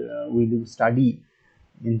what we will study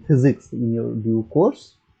in physics in your due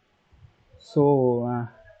course. So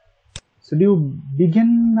should you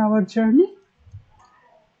begin our journey?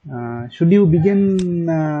 Should you begin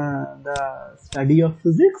the study of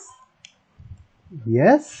physics?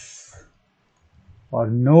 Yes or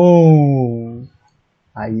no?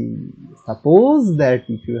 I suppose that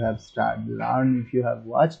if you have if you have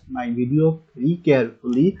watched my video very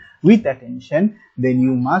carefully with attention, then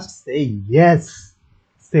you must say yes.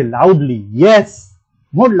 Say loudly yes.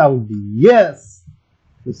 More loudly, yes.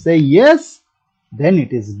 To say yes, then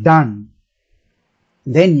it is done.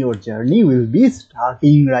 Then your journey will be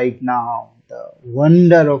starting right now. The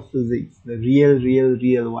wonder of physics, the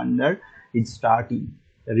real wonder is starting.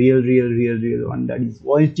 The real wonder is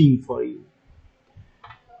waiting for you.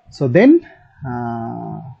 So then,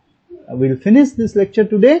 we'll finish this lecture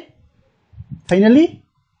today. Finally,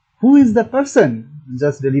 who is the person who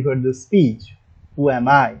just delivered the speech? Who am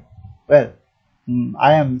I? Well,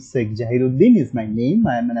 I am Sk Jahiruddin is my name.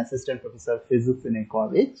 I am an assistant professor of physics in a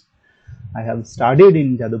college. I have studied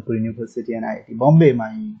in Jadavpur University and IIT Bombay.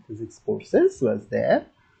 My physics courses was there.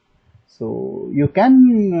 So you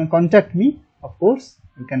can contact me, of course.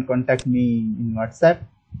 You can contact me in WhatsApp.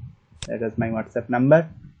 That is my WhatsApp number.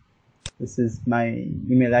 This is my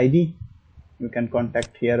email ID. You can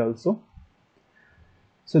contact here also.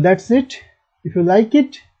 So that's it. If you like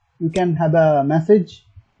it, you can have a message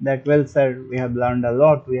that, well sir, we have learned a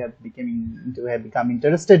lot, we have become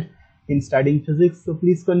interested in studying physics, so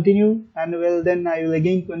please continue, and well then I will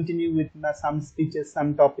again continue with some speeches,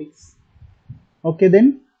 some topics. Okay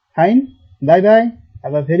then, fine, bye bye,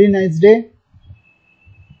 have a very nice day.